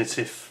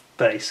unimaginative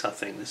base. I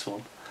think this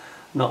one,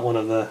 not one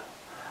of the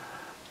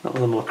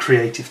more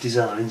creative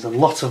designs. A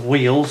lot of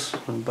wheels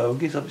and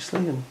bogies,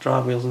 obviously, and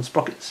drive wheels and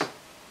sprockets.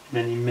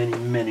 Many, many,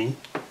 many.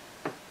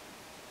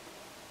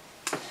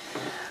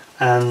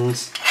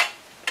 And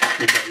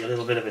you've got your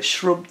little bit of a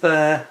shrub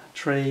there,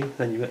 tree,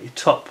 then you've got your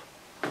top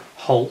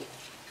hull.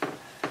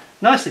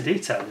 Nicely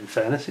detailed, in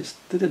fairness.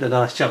 They did a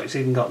nice job. It's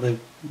even got the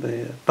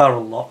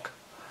barrel lock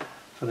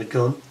for the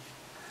gun.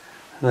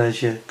 And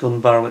there's your gun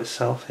barrel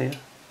itself here.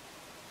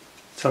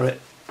 Turret.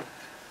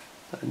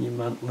 And your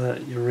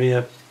mantlet, your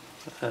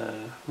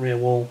rear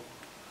wall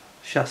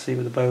chassis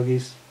with the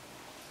bogies.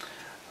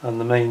 And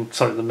the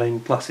main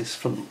glacis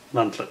front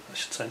mantlet, I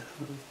should say.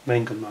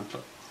 Main gun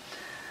mantlet.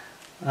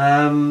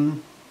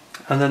 And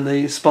then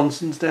the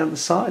sponsons down the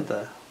side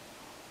there.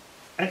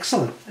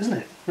 Excellent, isn't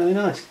it? Really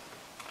nice.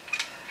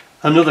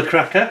 Another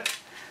cracker.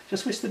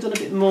 Just wish they'd done a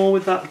bit more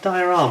with that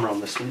diorama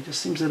on this one. It just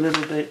seems a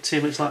little bit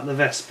too much like the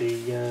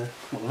Vespi. Well,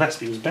 the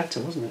Vespi was better,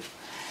 wasn't it?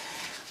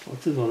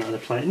 What did one other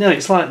play? No,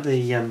 it's like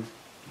the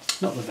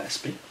not the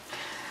Vespi.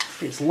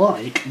 It's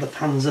like the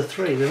Panzer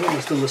III. They've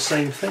almost done the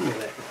same thing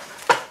with it.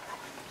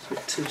 It's a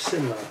bit too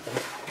similar, I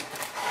think.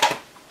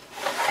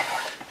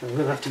 I'm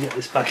going to have to get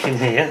this back in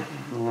here.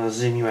 I'm going to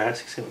zoom you out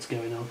to see what's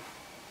going on.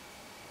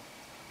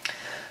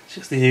 It's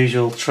just the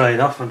usual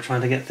trade-off. I'm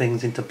trying to get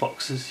things into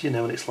boxes, you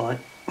know what it's like.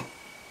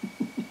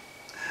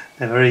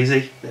 Never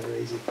easy, never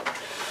easy.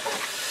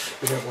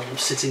 We don't want them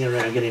sitting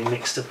around getting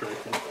mixed up or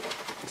anything.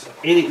 So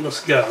in it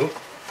must go.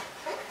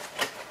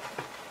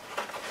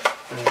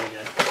 There we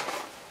go.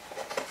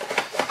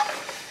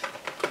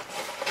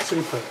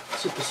 Super,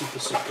 super, super,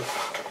 super.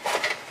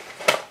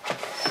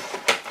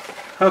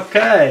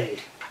 Okay.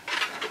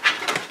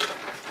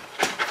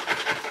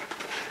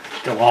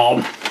 Go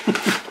on.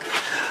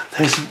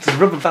 There's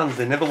rubber bands,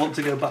 they never want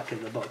to go back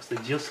in the box, they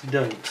just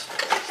don't.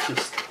 It's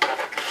just,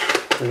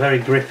 they're very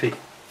grippy.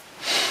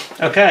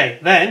 Okay,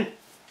 then,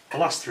 the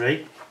last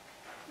three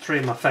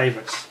of my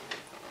favourites.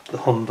 The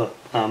Humber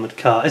armoured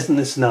car. Isn't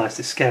this nice,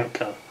 this scout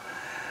car?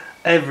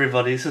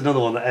 It's another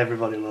one that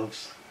everybody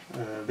loves.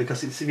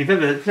 Because if you've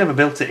never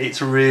built it,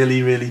 it's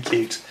really, really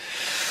cute.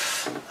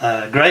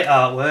 Great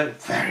artwork,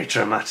 very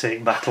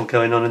dramatic battle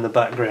going on in the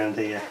background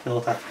here.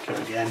 North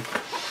Africa again.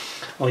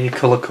 All your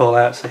colour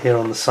call-outs are here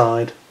on the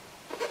side.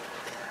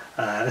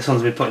 This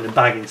one's been put in a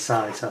bag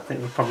inside, so I think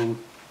we'll probably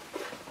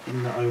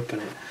not open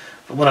it.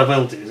 But what I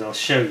will do is I'll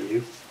show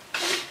you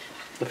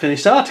the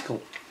finished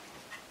article.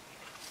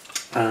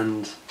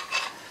 And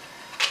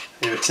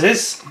here it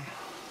is.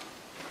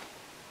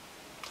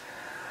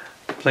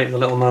 Complete with the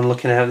little man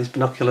looking out with his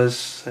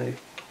binoculars. A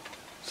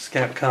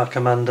scout car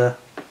commander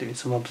doing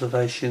some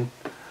observation.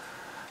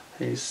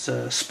 He's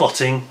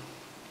spotting,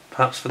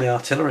 perhaps for the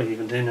artillery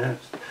even, who knows.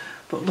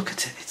 But look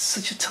at it, it's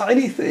such a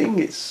tiny thing,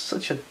 it's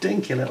such a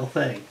dinky little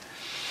thing.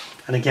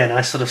 And again, I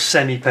sort of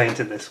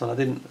semi-painted this one.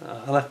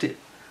 I left it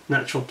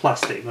natural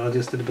plastic, but I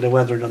just did a bit of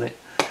weathering on it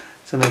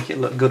to make it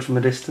look good from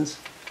a distance.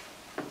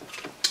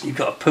 You've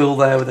got a pool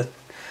there with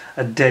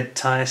a dead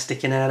tyre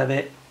sticking out of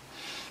it,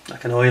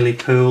 like an oily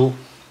pool,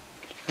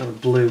 kind of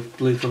blue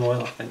from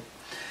oil, I think.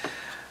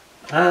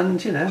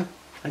 And you know,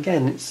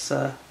 again, it's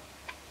cool,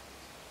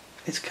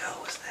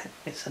 isn't it?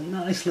 It's a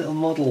nice little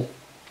model.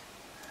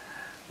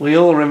 I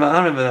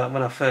remember that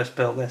when I first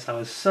built this, I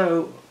was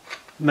so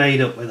made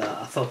up with that.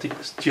 I thought it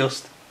was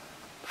just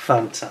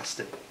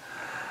fantastic.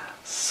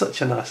 Such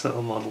a nice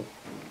little model.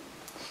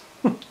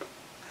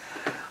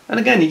 And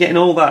again, you're getting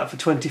all that for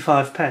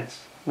 25p,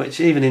 which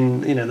even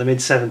in, you know, the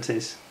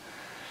mid-70s,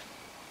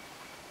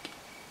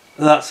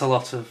 that's a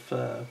lot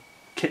of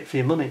kit for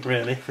your money,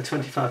 really, for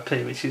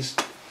 25p, which is,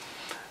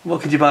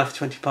 what could you buy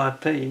for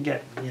 25p? You can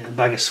get, you know, a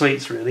bag of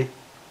sweets, really.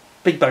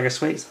 Big bag of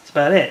sweets, that's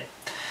about it.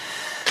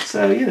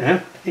 So, you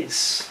know,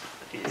 it's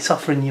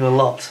offering you a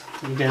lot.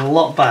 You're getting a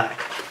lot back.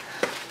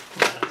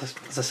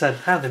 As I said,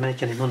 how they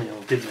make any money,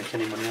 or did make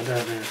any money, I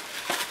don't know.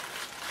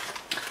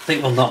 I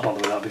think we'll not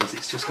bother with that because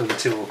it's just going to be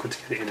too awkward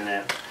to get it in and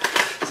out.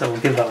 So we'll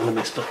give that one a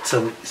miss, but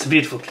it's a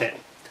beautiful kit.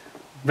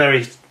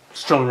 Very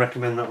strongly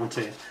recommend that one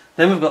to you.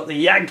 Then we've got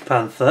the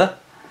Jagdpanther,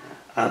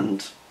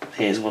 and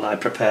here's one I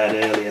prepared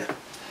earlier.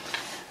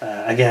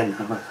 Again,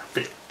 I'm a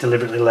bit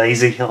deliberately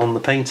lazy on the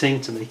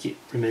painting to make it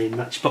remain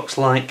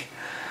Matchbox-like.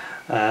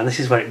 This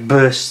is where it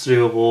bursts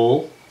through a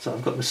wall. So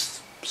I've got the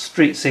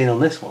street scene on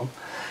this one,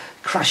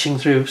 crashing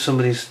through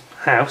somebody's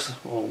house,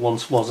 or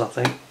once was, I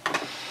think,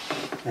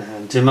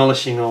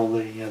 demolishing all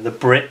the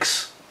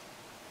bricks.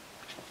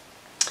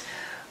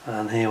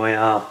 And here we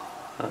are,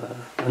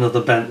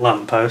 another bent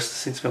lamppost. There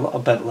seems to be a lot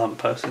of bent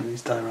lampposts in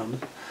these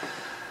dioramas.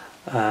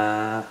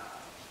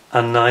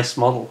 A nice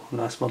model,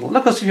 nice model. And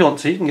of course, if you want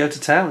to, you can go to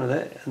town with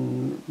it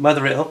and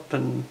weather it up.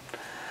 And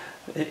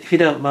if you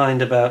don't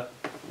mind about,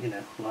 you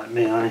know, like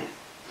me, I'm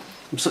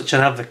such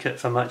an advocate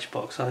for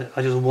Matchbox.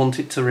 I just want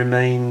it to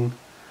remain,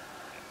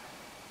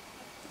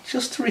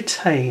 just to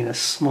retain a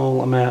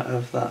small amount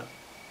of that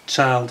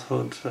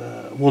childhood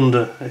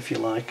wonder, if you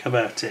like,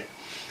 about it.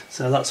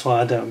 So that's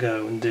why I don't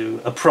go and do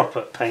a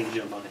proper paint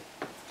job on it,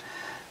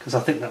 because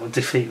I think that would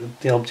defeat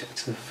the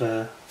object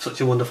of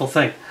such a wonderful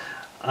thing.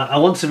 I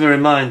want to be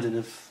reminded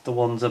of the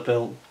ones I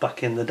built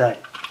back in the day,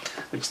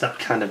 which that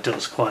kind of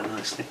does quite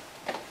nicely.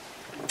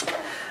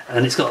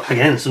 And it's got,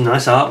 again, some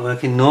nice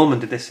artwork in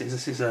Normandy. This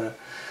is a.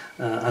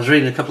 I was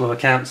reading a couple of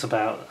accounts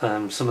about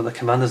some of the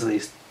commanders of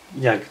these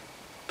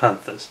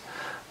Jagdpanthers.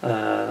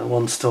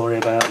 One story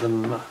about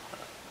them, I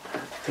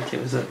think it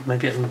was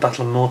maybe at the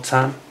Battle of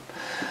Mortain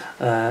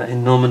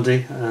in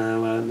Normandy,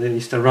 where they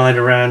used to ride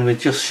around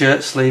with just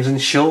shirt sleeves and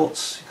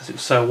shorts because it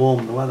was so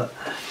warm, the weather.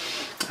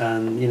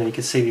 And you know, you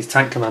can see these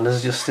tank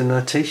commanders just in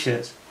their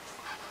t-shirts.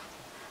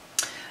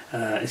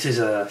 This is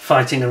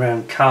fighting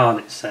around Caen,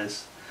 it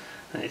says.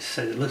 And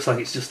it looks like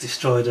it's just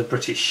destroyed a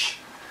British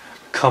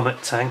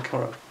Comet tank,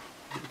 or a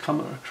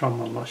Comet or a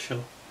Cromwell, I'm not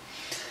sure.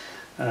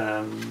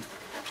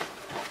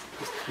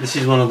 This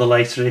is one of the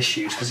later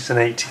issues because it's an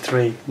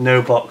 83,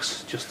 no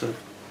box, just a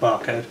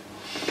barcode.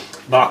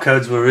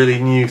 Barcodes were really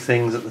new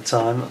things at the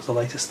time, that's the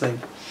latest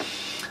thing.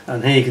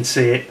 And here you can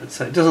see it,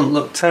 so it doesn't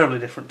look terribly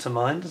different to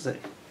mine, does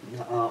it?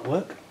 That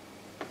artwork,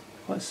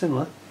 quite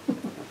similar.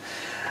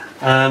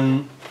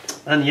 And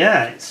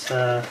yeah, let's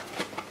have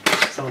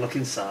a look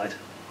inside.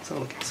 Let's have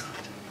a look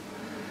inside.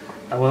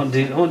 I won't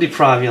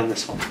deprive you on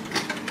this one.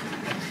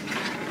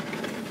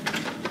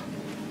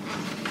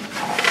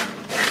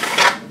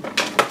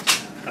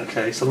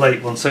 Okay, it's a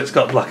late one, so it's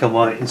got black and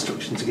white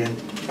instructions again.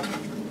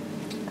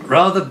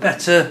 Rather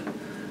better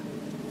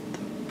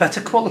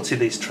quality,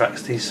 these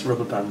tracks, these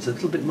rubber bands, a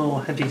little bit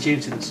more heavy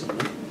duty than some of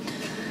them.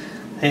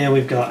 Here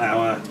we've got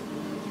our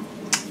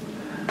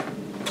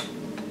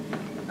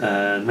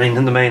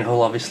the main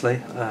hull, obviously,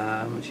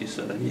 which is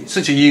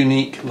such a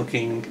unique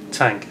looking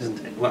tank, isn't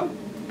it? Well,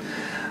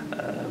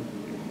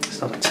 it's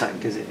not a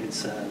tank, is it?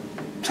 It's a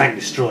tank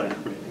destroyer,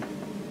 really.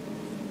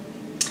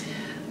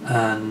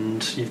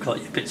 And you've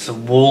got your bits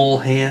of wall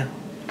here.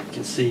 You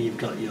can see you've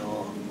got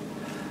your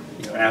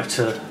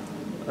outer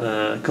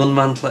gun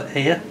mantlet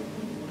here,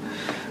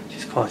 which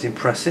is quite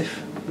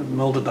impressive. We've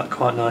moulded that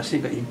quite nicely.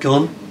 You've got your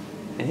gun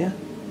here.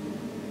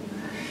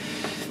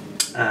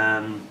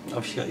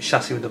 Obviously you've got your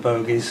chassis with the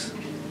bogies.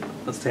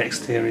 That's the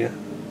exterior.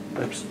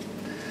 Oops.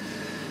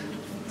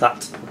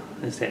 That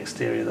is the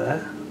exterior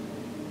there.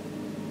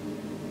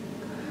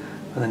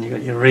 And then you've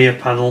got your rear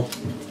panel,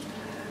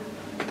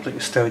 a couple of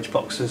your stowage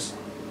boxes.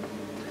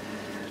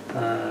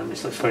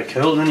 This looks very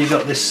cool. And then you've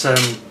got this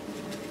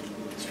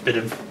bit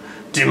of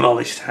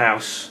demolished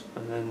house,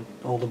 and then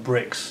all the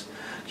bricks,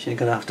 which you're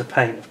going to have to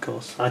paint, of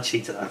course. I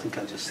cheated. I think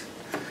I just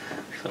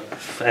sort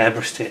of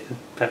airbrushed it in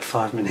about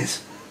 5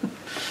 minutes.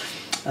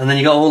 And then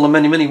you got all the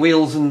many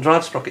wheels and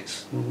drive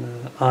sprockets,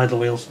 and idle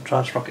wheels and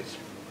drive sprockets,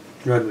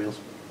 road wheels.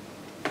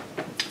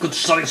 Good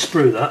solid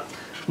sprue, that.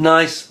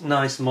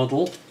 Nice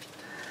model.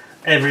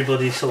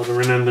 Everybody sort of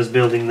remembers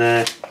building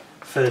their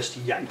first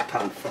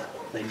Jagdpanther.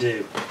 They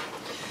do.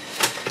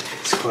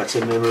 It's quite a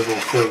memorable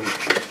film.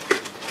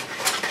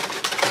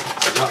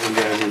 So that one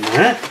goes in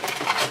there,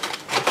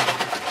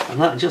 and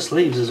that just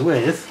leaves us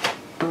with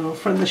our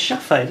friend the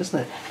Chaffee,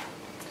 doesn't it?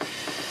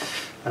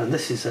 And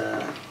this is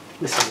a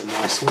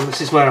nice one.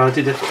 This is where I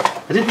did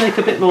make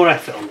a bit more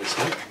effort on this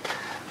one,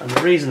 and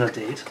the reason I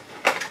did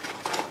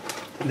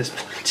in this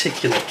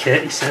particular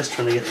kit, he says,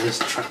 trying to get those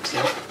tracks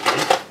out.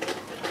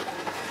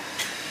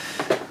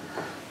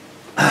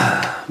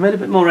 Made a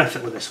bit more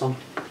effort with this one,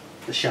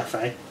 the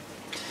Chaffee,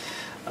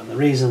 and the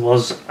reason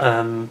was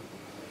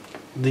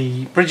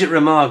the Bridget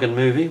Remagen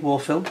movie, war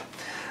film,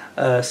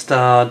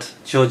 starred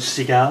George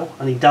Segal,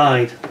 and he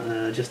died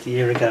just a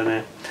year ago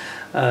now.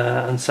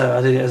 And so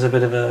I did it as a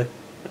bit of a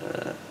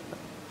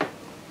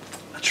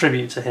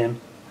tribute to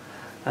him,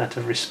 out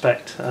of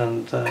respect.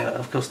 And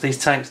of course these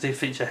tanks do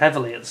feature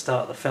heavily at the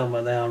start of the film,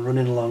 where they are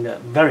running along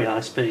at very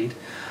high speed.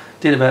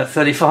 Did about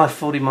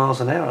 35-40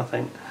 miles an hour, I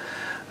think,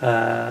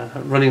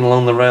 running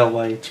along the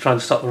railway, trying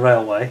to stop the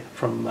railway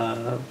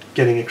from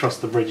getting across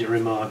the bridge at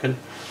Remagen.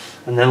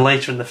 And then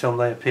later in the film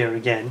they appear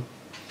again,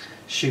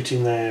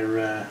 shooting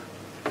their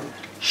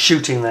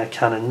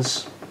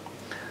cannons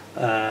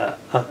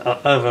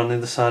over on the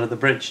other side of the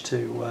bridge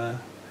to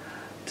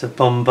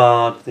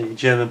bombard the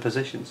German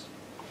positions.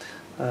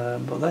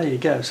 But there you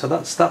go. So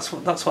that's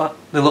what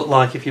they look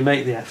like if you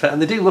make the effort,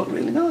 and they do look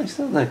really nice,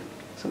 don't they?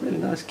 It's a really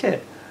nice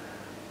kit.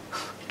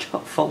 You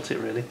can't fault it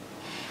really.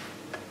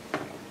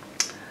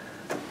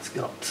 It's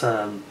got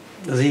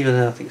there's even,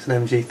 I think it's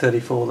an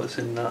MG34 that's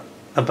in that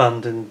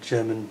abandoned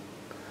German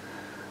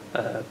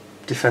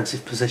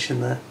defensive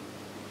position there.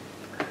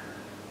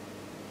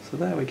 So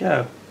there we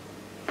go.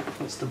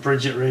 That's the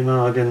bridge at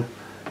Remagen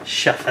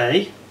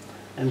Chaffee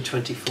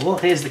M24.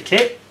 Here's the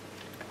kit.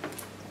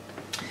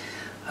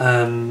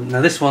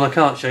 Now this one I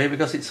can't show you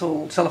because it's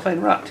all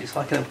cellophane wrapped. It's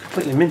like a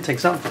completely mint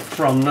example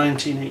from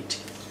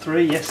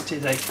 1983. Yes, it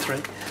is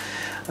 83.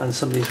 And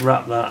somebody's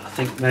wrapped that. I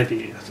think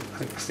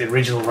it's the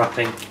original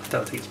wrapping. I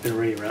don't think it's been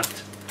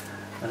re-wrapped.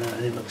 And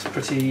it looks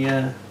pretty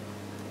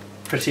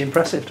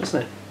impressive,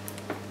 doesn't it?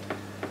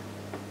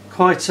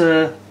 Quite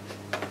a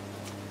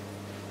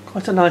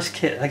nice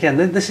kit. Again,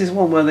 this is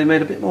one where they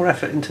made a bit more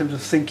effort in terms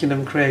of thinking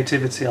and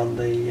creativity on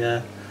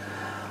the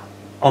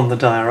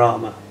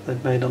diorama.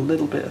 They've made a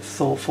little bit of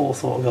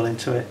forethought gone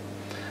into it.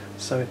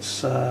 So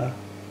it's got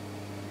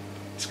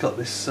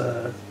this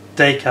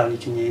decal you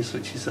can use,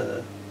 which is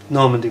a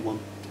Normandy one.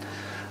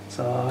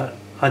 So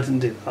I didn't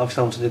do.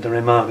 Obviously, I wanted to do the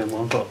Remagen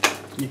one, but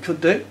you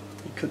could do.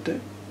 You could do.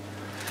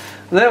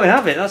 And there we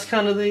have it. That's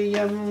kind of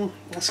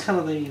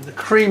the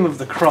cream of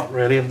the crop,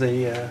 really, of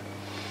the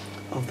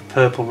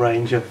purple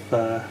range of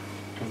the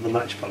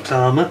Matchbox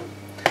armour.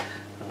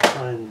 I'll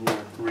try and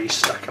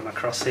restack them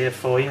across here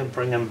for you and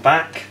bring them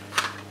back.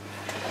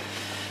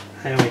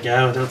 There we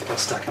go. I don't think I'll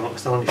stack them up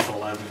because they'll only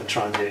fall over if I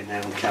try and do it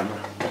now on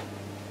camera.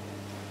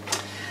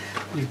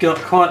 You've got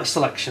quite a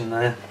selection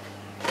there.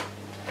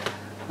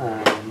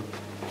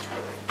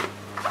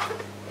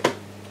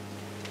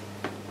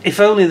 If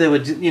only they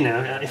would,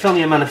 if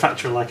only a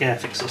manufacturer like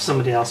Airfix or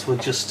somebody else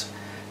would just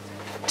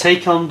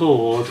take on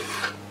board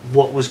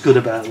what was good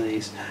about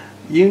these.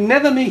 You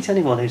never meet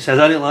anyone who says,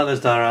 I didn't like those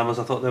dioramas,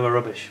 I thought they were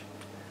rubbish.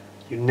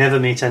 You never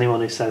meet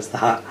anyone who says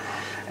that.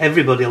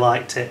 Everybody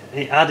liked it.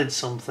 It added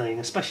something,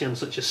 especially on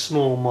such a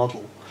small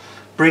model.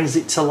 Brings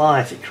it to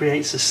life, it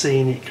creates a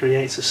scene, it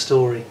creates a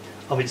story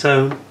of its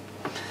own.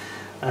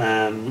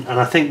 And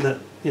I think that,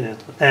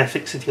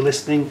 Airfix, if you're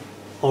listening,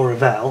 or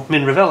Revell. I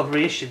mean, Revell have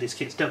reissued these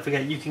kits. Don't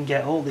forget, you can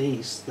get all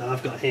these that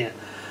I've got here.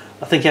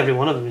 I think every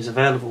one of them is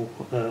available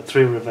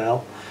through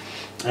Revell.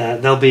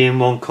 They'll be in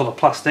one colour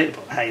plastic,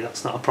 but hey,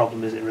 that's not a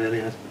problem, is it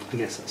really? I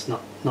guess that's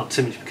not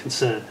too much of a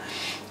concern.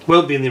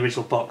 Won't be in the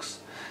original box.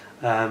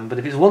 But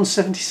if it's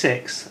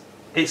 176,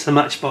 it's a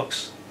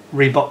Matchbox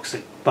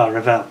reboxing by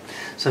Revell.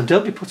 So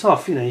don't be put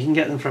off. You can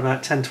get them for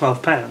about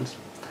 £10–12.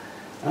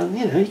 And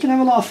you can have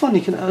a lot of fun.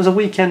 You can, as a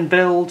weekend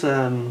build,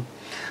 or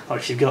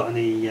if you've got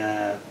any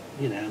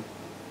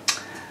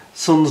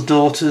sons,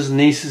 daughters,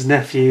 nieces,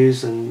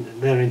 nephews, and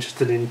they're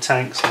interested in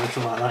tanks or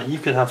anything like that, you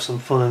could have some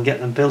fun and get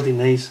them building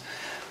these.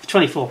 For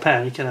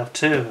 £24 you can have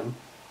two of them.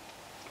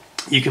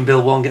 You can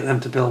build one, get them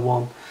to build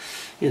one.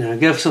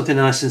 Go for something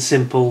nice and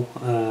simple.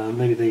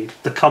 Maybe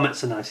the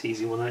Comet's a nice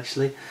easy one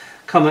actually.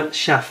 Comet,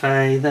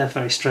 Chaffee, they're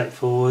very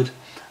straightforward.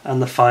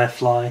 And the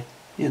Firefly,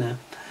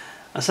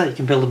 I say you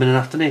can build them in an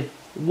afternoon.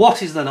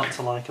 What is there not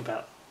to like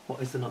about?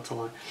 What is there not to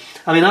like?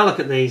 I mean, I look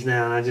at these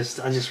now and I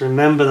just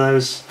remember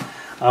those.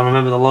 I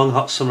remember the long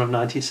hot summer of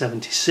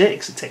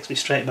 1976. It takes me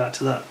straight back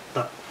to that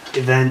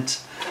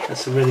event.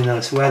 That's some really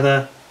nice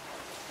weather.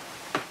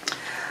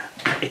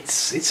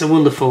 It's a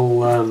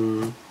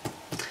wonderful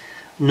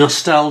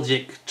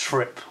nostalgic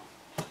trip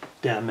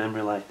down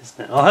memory lane,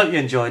 isn't it? I hope you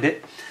enjoyed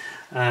it.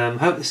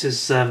 Hope this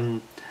has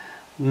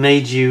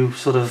made you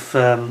sort of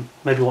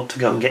maybe want to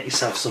go and get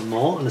yourself some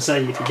more. And I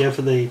say, if you go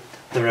for the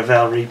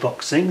Revell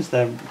reboxings,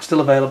 they're still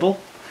available.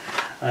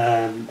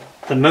 Then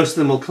most of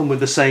them will come with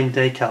the same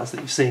decals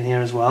that you've seen here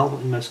as well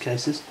in most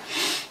cases.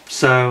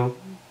 So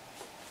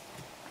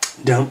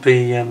don't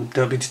be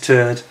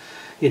deterred.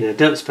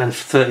 Don't spend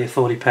 £30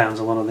 or £40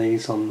 on one of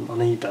these on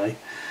eBay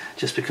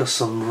just because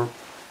some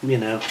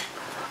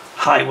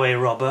highway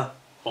robber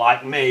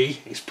like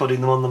me is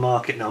putting them on the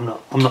market.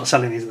 No, I'm not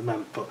selling these at the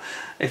moment, but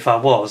if I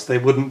was, they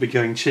wouldn't be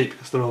going cheap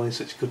because they're all in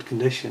such good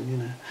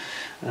condition.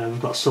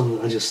 We've got some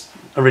that are just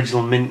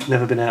original mint,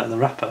 never been out of the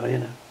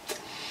wrapper.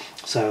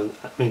 So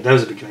I mean, those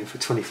would be going for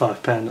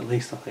 £25 at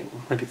least, I think,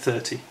 maybe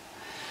 30.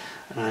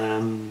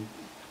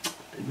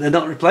 They're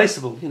not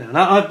replaceable, And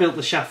I built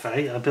the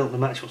Chaffee, I built the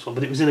Matchbox one,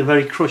 but it was in a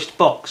very crushed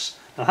box.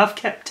 I have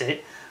kept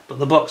it, but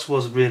the box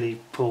was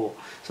really poor,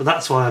 so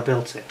that's why I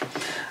built it.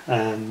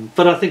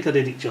 But I think I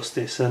did it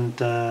justice,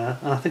 and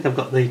I think I've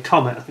got the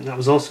Comet. I think that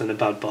was also in a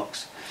bad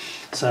box,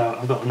 so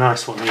I've got a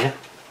nice one here.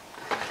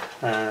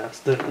 That's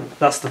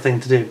the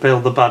thing to do,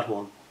 build the bad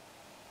one.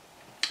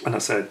 And I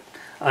said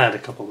I had a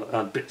couple that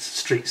had bits of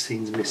street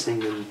scenes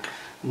missing and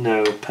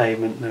no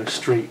pavement, no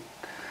street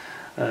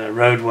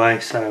roadway,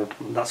 so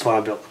that's why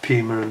I built the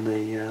Puma and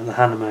the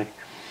Haname.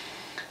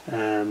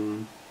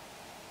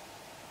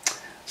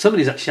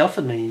 Somebody's actually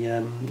offered me,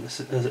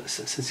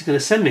 says he's going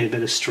to send me a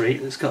bit of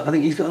street. I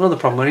think he's got another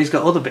problem where he's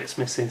got other bits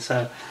missing.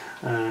 So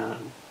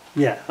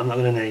yeah, I'm not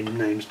going to name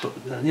names, but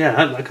yeah, I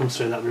hope that comes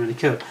through. That'd be really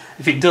cool.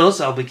 If it does,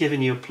 I'll be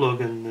giving you a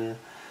plug, and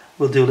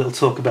we'll do a little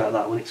talk about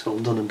that when it's all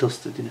done and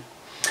dusted, you know.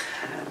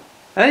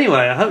 Anyway,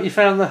 I hope you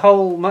found the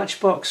whole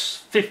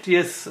Matchbox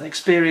 50th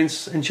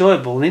experience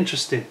enjoyable and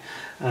interesting,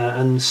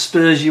 and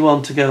spurs you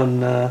on to go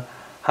and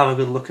have a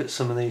good look at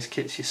some of these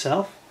kits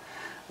yourself.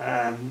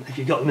 If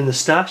you've got them in the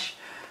stash,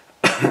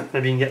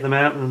 maybe you can get them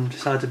out and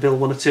decide to build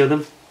one or two of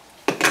them.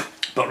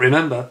 But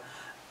remember,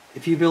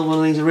 if you build one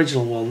of these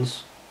original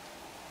ones,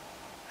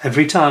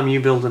 every time you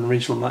build an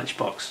original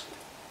Matchbox,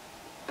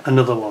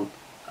 another one,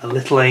 a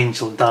little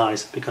angel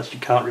dies because you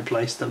can't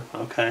replace them,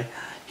 okay?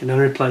 You can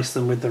only replace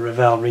them with the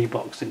Revell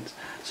reboxings.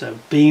 So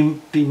be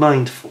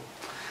mindful.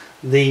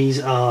 These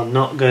are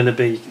not going to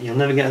be, you'll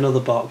never get another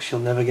box,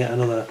 you'll never get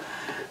another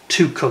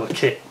 2-colour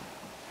kit.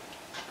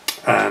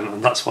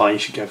 And that's why you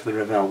should go for the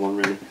Revell one,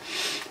 really.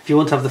 If you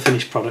want to have the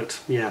finished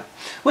product, yeah.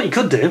 What you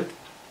could do,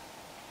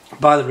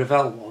 buy the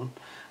Revell one,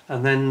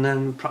 and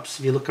then perhaps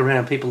if you look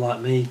around, people like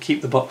me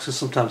keep the boxes,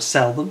 sometimes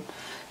sell them.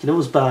 You can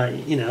always buy,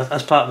 you know,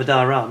 as part of a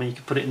diorama, you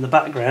can put it in the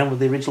background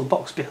with the original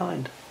box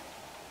behind.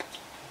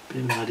 Bit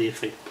of an idea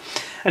for you.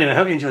 Anyway, I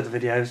hope you enjoyed the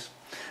videos.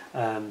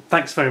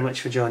 Thanks very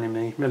much for joining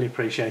me, really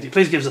appreciate it.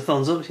 Please give us a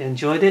thumbs up if you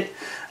enjoyed it,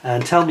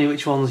 and tell me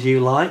which ones you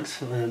liked.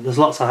 There's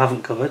lots I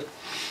haven't covered.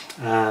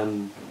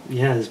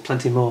 Yeah, there's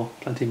plenty more.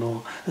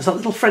 There's that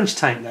little French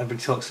tank that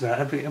everybody talks about.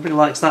 Everybody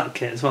likes that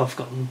kit as well. I've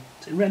forgotten,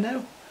 is it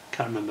Renault?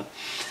 Can't remember.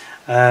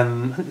 I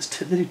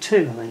think they do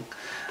two, I think.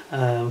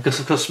 Because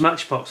of course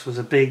Matchbox was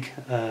a big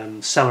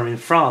seller in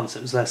France.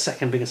 It was their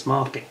second biggest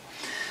market,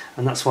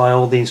 and that's why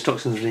all the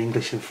instructions are in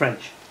English and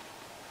French.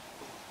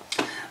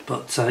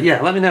 But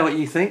yeah, let me know what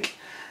you think.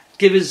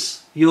 Give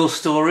us your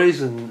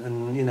stories,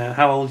 and you know,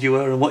 how old you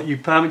were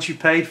and how much you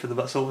paid for them.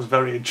 That's always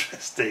very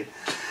interesting.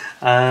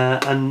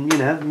 And you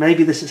know,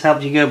 maybe this has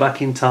helped you go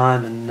back in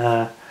time,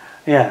 and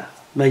yeah,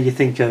 made you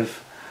think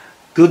of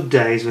good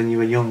days when you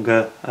were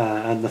younger,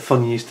 and the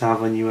fun you used to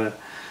have when you were,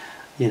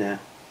 you know,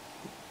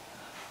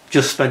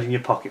 just spending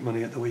your pocket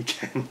money at the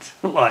weekend,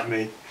 like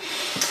me.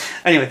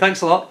 Anyway,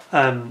 thanks a lot.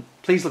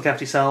 Please look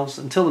after yourselves.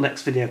 Until the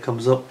next video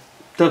comes up,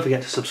 don't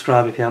forget to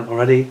subscribe if you haven't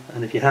already,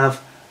 and if you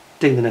have,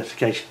 ding the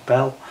notification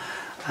bell.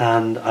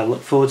 And I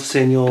look forward to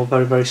seeing you all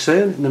very, very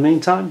soon. In the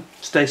meantime,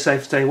 stay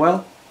safe, stay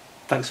well.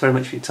 Thanks very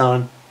much for your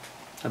time,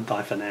 and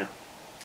bye for now.